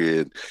sensitive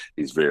kid.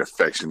 He's very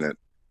affectionate.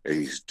 And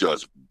he's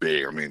just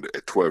big. I mean,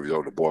 at 12 years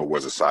old, the boy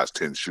wears a size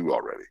 10 shoe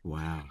already.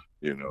 Wow.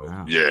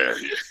 Wow. Yeah,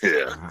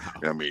 yeah. Wow.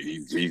 I mean,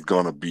 he's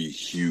gonna be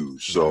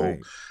huge. So Right.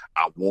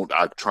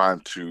 I'm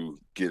trying to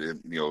get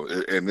in,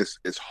 and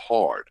it's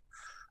hard.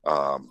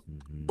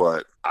 Mm-hmm.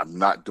 But I'm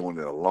not doing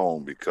it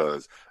alone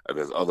because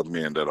there's other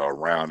men that are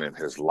around in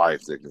his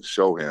life that can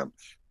show him,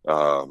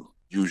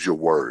 use your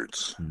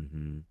words,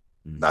 Mm-hmm.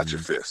 not Mm-hmm. your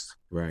fist.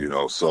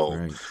 Right. So,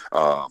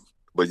 Right.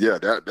 but yeah,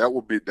 that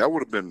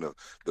would have been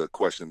the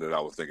question that I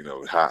was thinking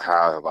of. How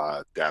have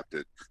I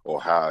adapted, or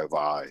how have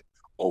I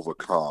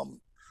overcome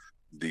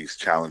these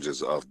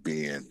challenges of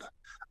being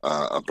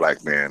a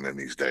black man in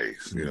these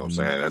days? You know what I'm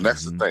Mm-hmm. saying? And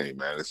that's the Mm-hmm. thing,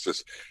 man. It's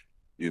just,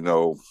 you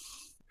know,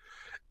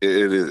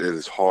 it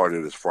is hard.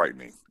 It is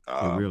frightening,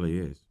 It really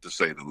is. to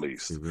say the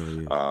least. It really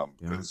is. Yeah.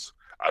 Because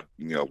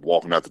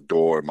walking out the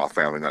door and my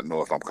family not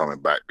know if I'm coming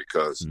back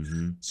because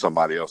Mm-hmm.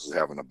 somebody else is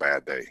having a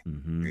bad day.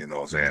 Mm-hmm. You know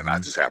what I'm saying? I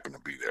Mm-hmm. just happen to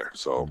be there.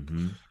 So,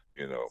 Mm-hmm.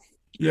 you know,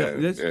 Yeah. yeah,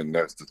 Let's. and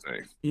that's the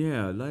thing.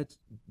 Yeah. Let's.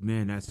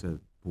 Man, that's a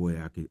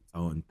boy. I could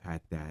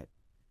unpack that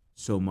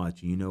so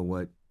much. You know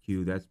what,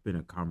 Q? That's been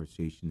a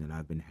conversation that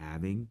I've been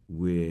having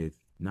with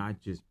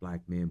not just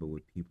black men, but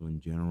with people in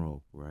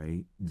general.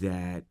 Right?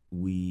 That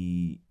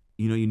you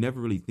never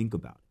really think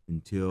about it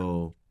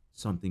until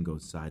something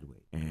goes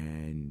sideways.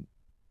 And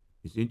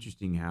it's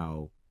interesting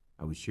how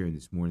I was sharing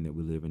this morning that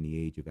we live in the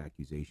age of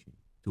accusation,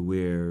 to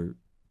where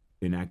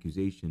an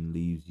accusation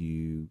leaves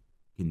you,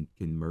 can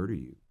murder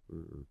you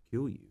or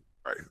kill you.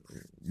 Right,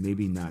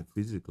 Maybe not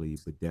physically,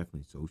 but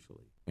definitely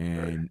socially. right,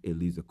 And it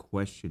leaves a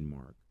question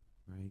mark,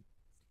 right?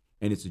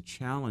 And it's a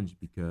challenge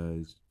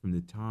because from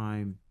the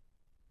time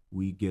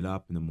we get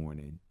up in the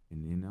morning,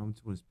 and I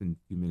just want to spend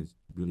a few minutes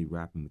really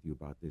rapping with you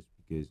about this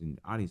because, and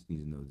the audience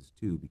needs to know this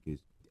too, because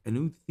I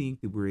don't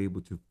think that we're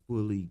able to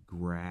fully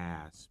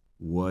grasp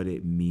what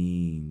it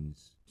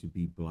means to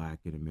be black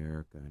in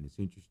America. And it's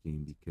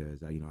interesting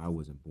because I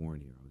wasn't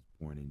born here. I was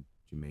born in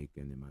Jamaica,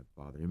 and then my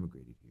father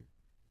immigrated here,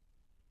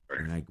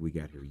 right. and we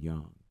got here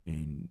young,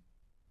 and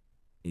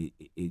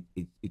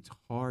it's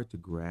hard to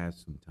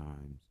grasp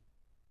sometimes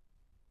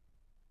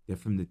that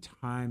from the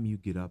time you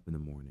get up in the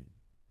morning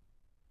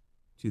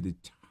to the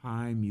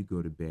time you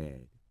go to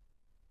bed,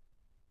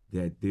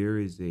 that there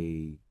is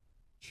a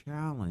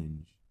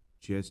challenge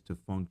just to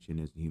function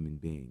as a human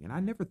being. And I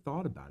never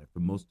thought about it for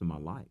most of my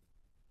life.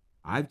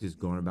 I've just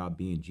gone about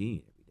being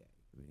Gene every day.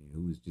 I mean,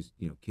 who was just,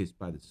 kissed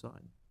by the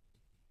sun.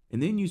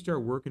 And then you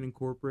start working in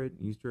corporate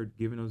and you start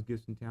giving those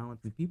gifts and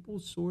talents, and people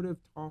sort of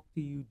talk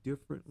to you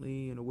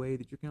differently in a way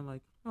that you're kind of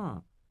like,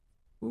 well,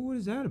 what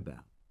is that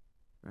about?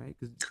 Right?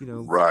 Because,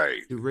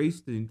 Right. the race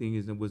thing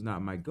was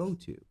not my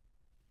go-to.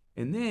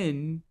 And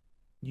then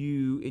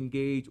you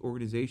engage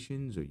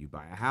organizations, or you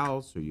buy a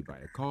house, or you buy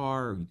a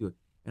car, or you do it,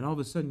 and all of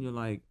a sudden you're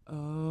like,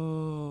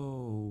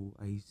 oh,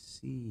 I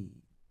see.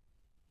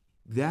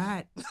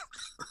 That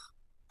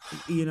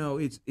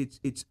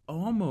it's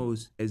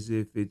almost as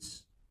if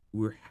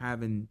we're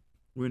in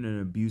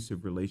an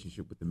abusive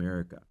relationship with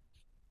America,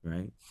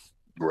 right?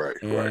 Right,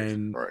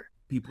 And right.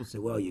 people say,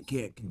 well, you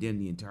can't condemn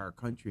the entire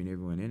country and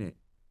everyone in it.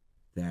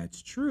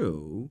 That's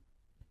true.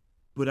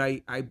 But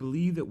I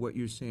believe that what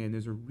you're saying,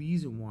 there's a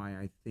reason why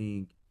I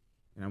think,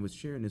 and I was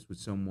sharing this with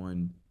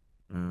someone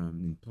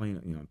in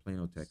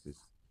Plano, Texas.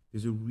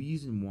 There's a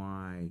reason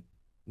why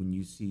when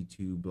you see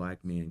two black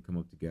men come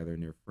up together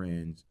and they're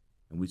friends,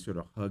 and we sort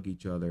of hug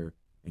each other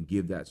and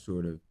give that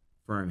sort of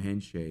firm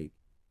handshake,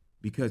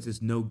 because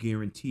there's no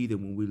guarantee that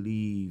when we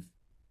leave,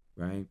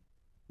 right,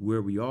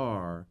 where we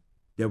are,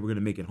 that we're going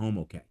to make it home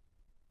okay.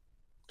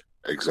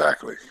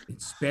 Exactly.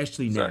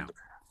 Especially now,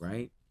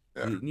 right?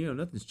 Yeah.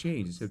 Nothing's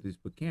changed except they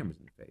put cameras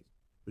in the face.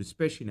 But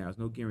especially now, there's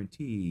no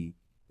guarantee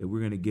that we're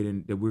going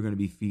to that we're going to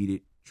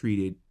be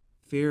treated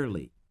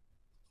fairly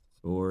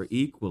or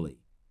equally,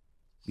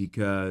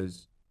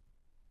 because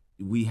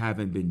we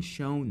haven't been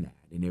shown that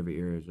in every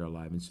area of our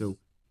life. And so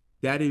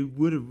that it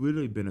would have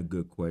really been a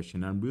good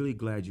question. I'm really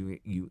glad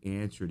you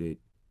answered it.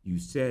 You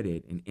said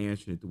it and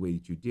answered it the way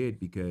that you did,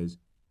 because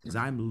as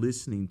I'm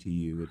listening to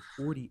you at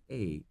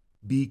 48,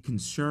 be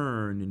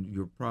concerned, and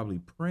you're probably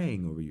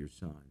praying over your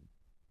son,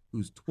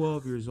 who's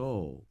 12 years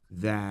old,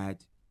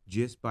 that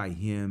just by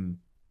him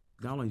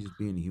not only just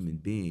being a human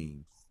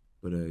being,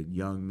 but a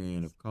young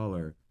man of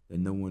color, that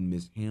no one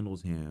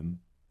mishandles him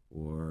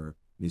or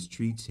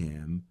mistreats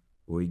him,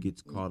 or he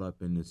gets caught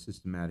up in the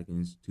systematic and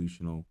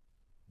institutional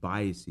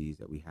biases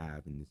that we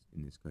have in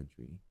this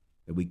country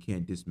that we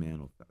can't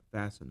dismantle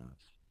fast enough.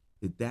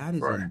 That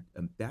is Right.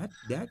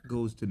 that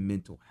goes to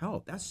mental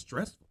health. That's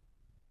stressful,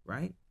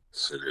 right?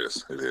 It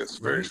is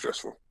very Right?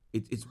 stressful.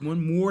 It's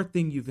one more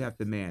thing you have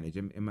to manage.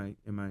 Am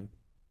I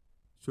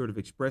sort of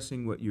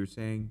expressing what you're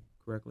saying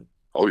correctly?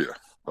 Oh yeah.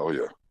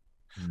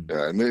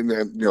 Yeah, and then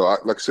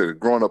like I said,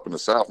 growing up in the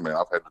South, man,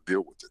 I've had to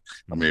deal with it.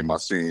 I mean, my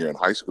senior year in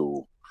high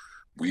school,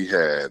 we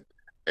had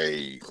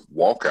a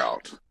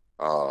walkout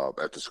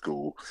at the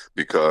school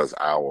because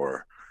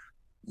our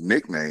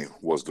nickname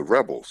was the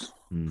Rebels,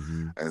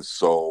 and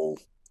so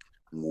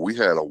we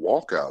had a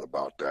walkout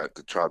about that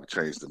to try to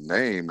change the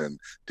name and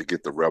to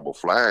get the Rebel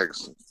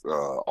flags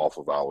off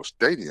of our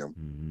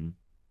stadium.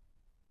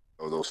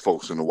 Those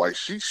folks in the white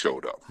sheets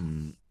showed up.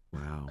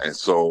 Wow. And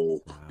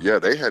so, yeah,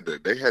 they had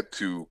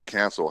to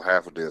cancel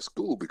half of their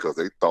school because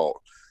they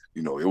thought,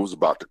 it was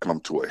about to come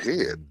to a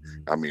head.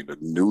 I mean, the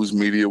news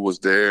media was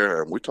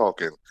there, and we're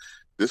talking,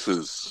 this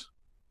is,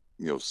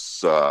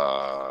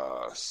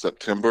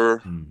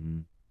 September,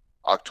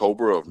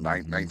 October of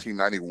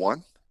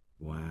 1991.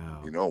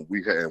 Wow.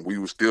 We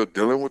were still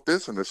dealing with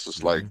this, and it's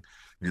just like,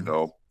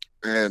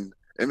 and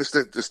it's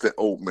that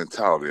old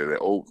mentality, that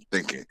old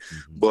thinking.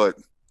 But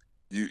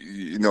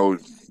you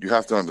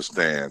have to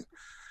understand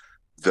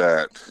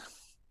that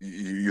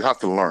you have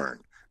to learn.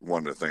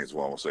 One of the things I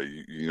want to say,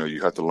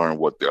 you have to learn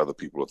what the other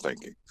people are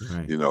thinking.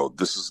 Right.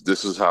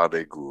 This is how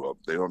they grew up.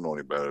 They don't know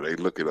any better. They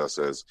look at us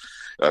as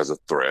a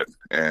threat,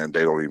 and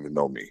they don't even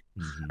know me.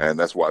 And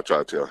that's why I try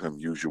to tell him,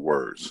 use your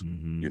words.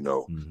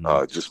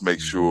 Just make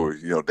sure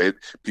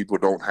people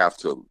don't have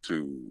to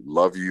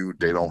love you.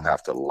 They don't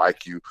have to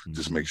like you.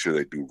 Just make sure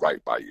they do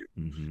right by you.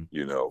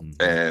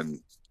 And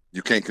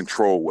you can't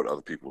control what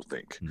other people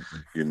think.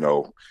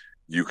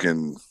 You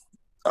can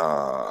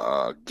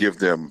give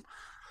them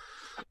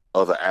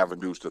other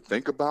avenues to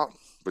think about,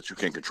 but you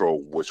can't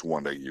control which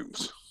one they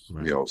use.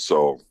 Right.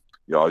 So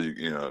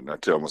and I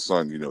tell my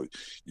son,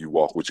 you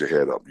walk with your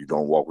head up. You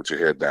don't walk with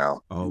your head down.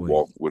 Always. You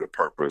walk with a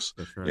purpose.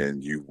 That's right.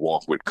 And you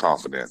walk with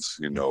confidence.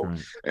 That's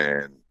right.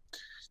 And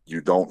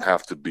you don't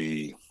have to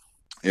be.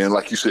 And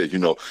like you said,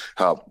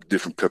 how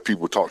different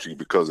people talk to you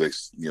because they,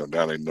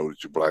 now they know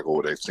that you're black,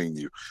 or they've seen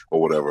you or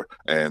whatever.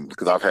 And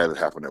because I've had it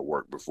happen at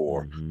work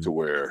before, to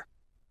where,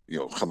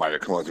 somebody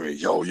come up to me,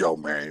 yo,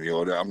 man,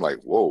 I'm like,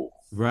 whoa.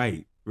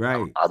 Right. I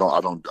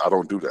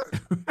don't do that.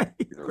 Right.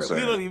 You know what I'm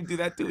saying? We don't even do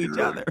that to each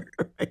other.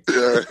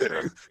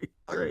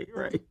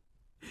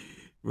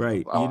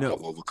 Right. I've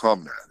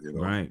overcome that.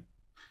 Right.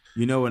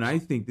 And I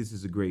think this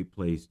is a great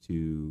place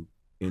to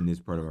end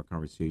this part of our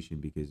conversation,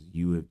 because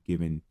you have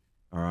given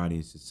our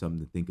audiences something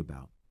to think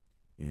about.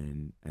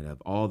 And of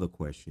all the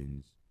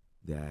questions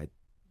that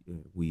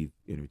we've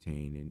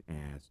entertained and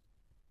asked,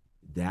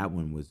 that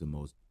one was the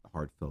most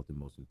heartfelt and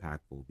most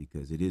impactful,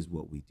 because it is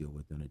what we deal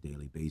with on a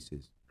daily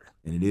basis.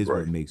 And it is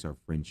what makes our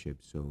friendship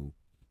so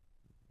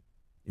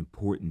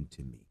important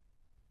to me.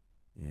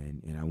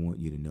 And I want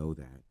you to know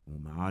that. I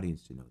want my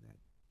audience to know that.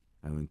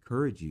 I would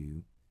encourage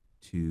you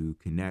to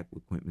connect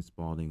with Quinton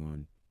Spalding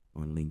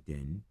on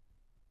LinkedIn.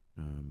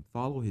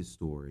 Follow his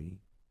story.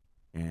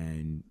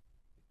 And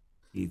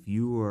if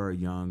you are a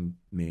young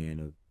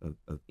man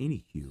of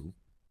any hue,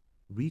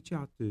 reach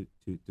out to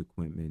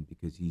Quinton,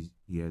 because he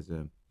has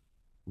a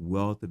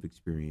wealth of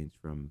experience,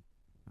 from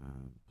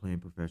playing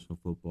professional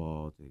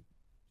football to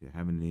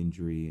having an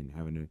injury and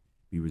having to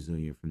be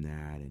resilient from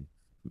that, and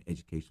from an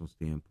educational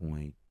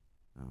standpoint.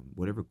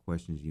 Whatever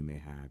questions you may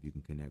have, you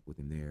can connect with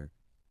him there.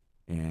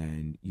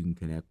 And you can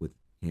connect with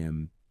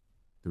him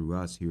through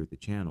us here at the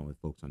channel at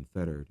Folks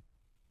Unfettered.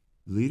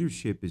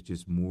 Leadership is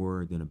just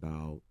more than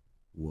about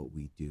what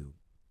we do.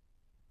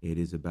 It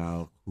is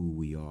about who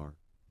we are,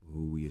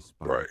 who we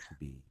aspire to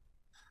be.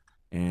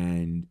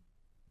 And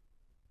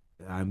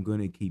I'm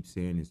going to keep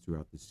saying this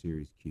throughout the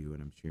series, Q,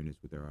 and I'm sharing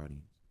this with our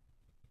audience.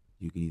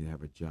 You can either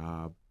have a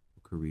job,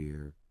 a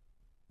career,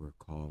 or a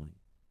calling.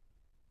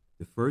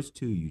 The first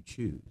two you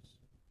choose,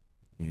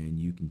 and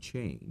you can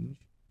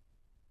change,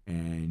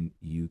 and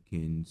you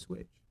can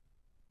switch.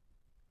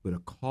 But a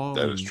calling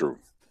that is true.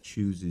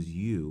 chooses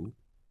you.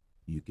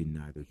 You can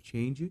neither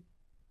change it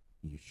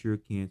You sure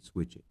can't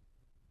switch it.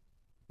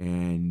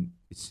 And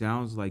it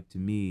sounds like to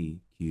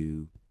me,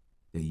 Q,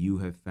 that you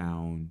have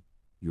found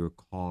your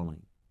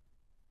calling,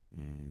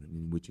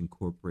 and which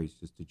incorporates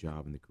just the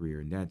job and the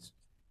career. And that's,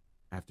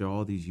 after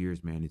all these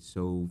years, man, it's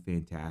so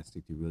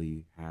fantastic to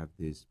really have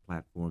this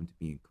platform to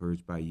be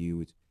encouraged by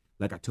you. It's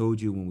like I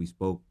told you when we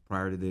spoke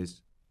prior to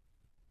this,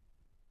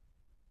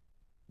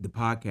 the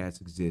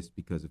podcast exists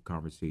because of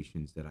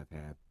conversations that I've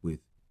had with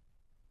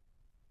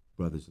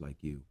brothers like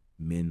you,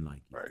 men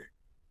like you. Right.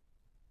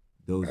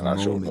 Those And I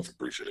sure moments, enough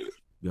appreciate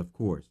it. of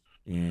course.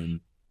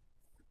 And,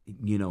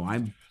 you know,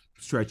 I'm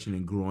stretching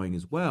and growing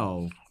as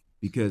well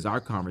because our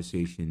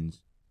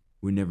conversations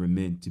were never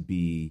meant to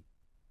be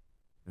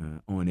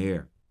on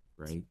air,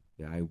 right?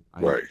 Yeah,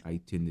 Right.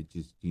 I tend to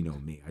just, you know,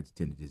 me. I just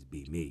tend to just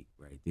be me,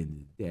 right? At the end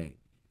of the day.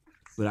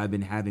 But I've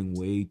been having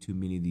way too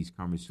many of these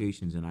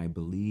conversations, and I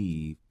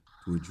believe,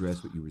 to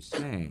address what you were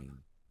saying,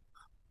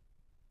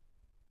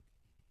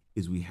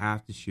 is we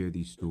have to share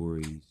these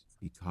stories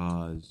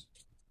because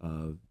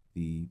of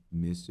the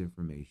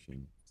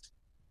misinformation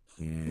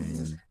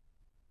and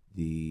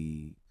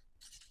the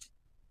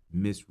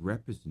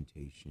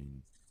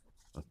misrepresentation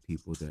of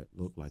people that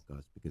look like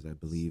us, because I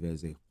believe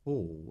as a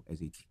whole,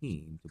 as a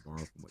team, to borrow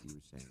from what you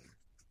were saying,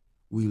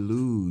 we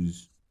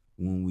lose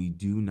when we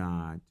do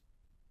not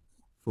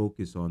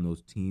focus on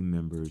those team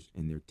members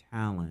and their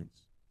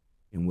talents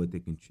and what they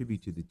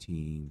contribute to the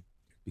team,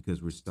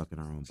 because we're stuck in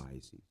our own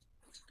biases.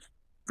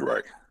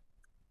 Right.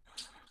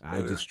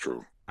 That is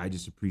true. I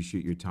just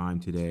appreciate your time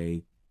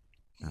today.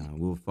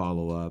 We'll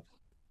follow up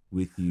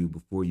with you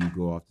before you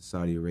go off to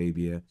Saudi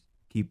Arabia.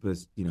 Keep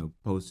us, you know,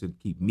 posted.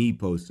 Keep me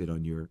posted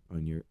on your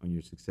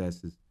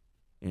successes.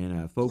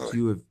 And folks,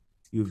 Right.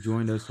 you have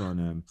joined us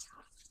on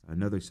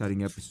another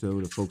exciting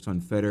episode of Folks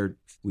Unfettered.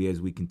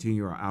 As we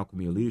continue our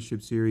Alchemy of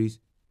Leadership series,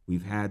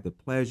 we've had the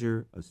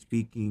pleasure of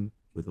speaking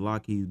with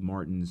Lockheed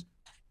Martin's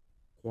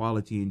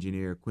quality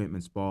engineer,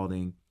 Quintman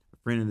Spalding, a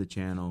friend of the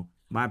channel,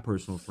 my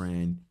personal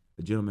friend,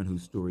 a gentleman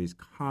whose story is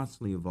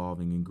constantly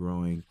evolving and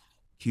growing.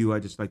 Q,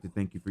 I'd just like to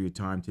thank you for your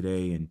time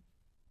today, and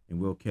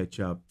we'll catch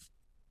up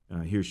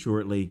here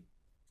shortly.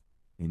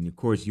 And of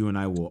course, you and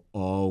I will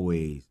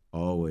always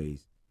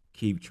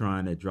keep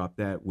trying to drop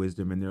that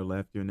wisdom in their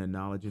left ear and that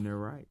knowledge in their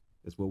right.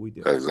 That's what we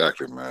do.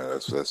 Exactly, man.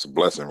 That's a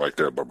blessing right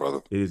there, my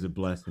brother. It is a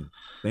blessing.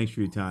 Thanks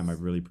for your time. I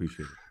really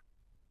appreciate it.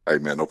 Hey,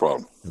 man, no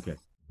problem. Okay.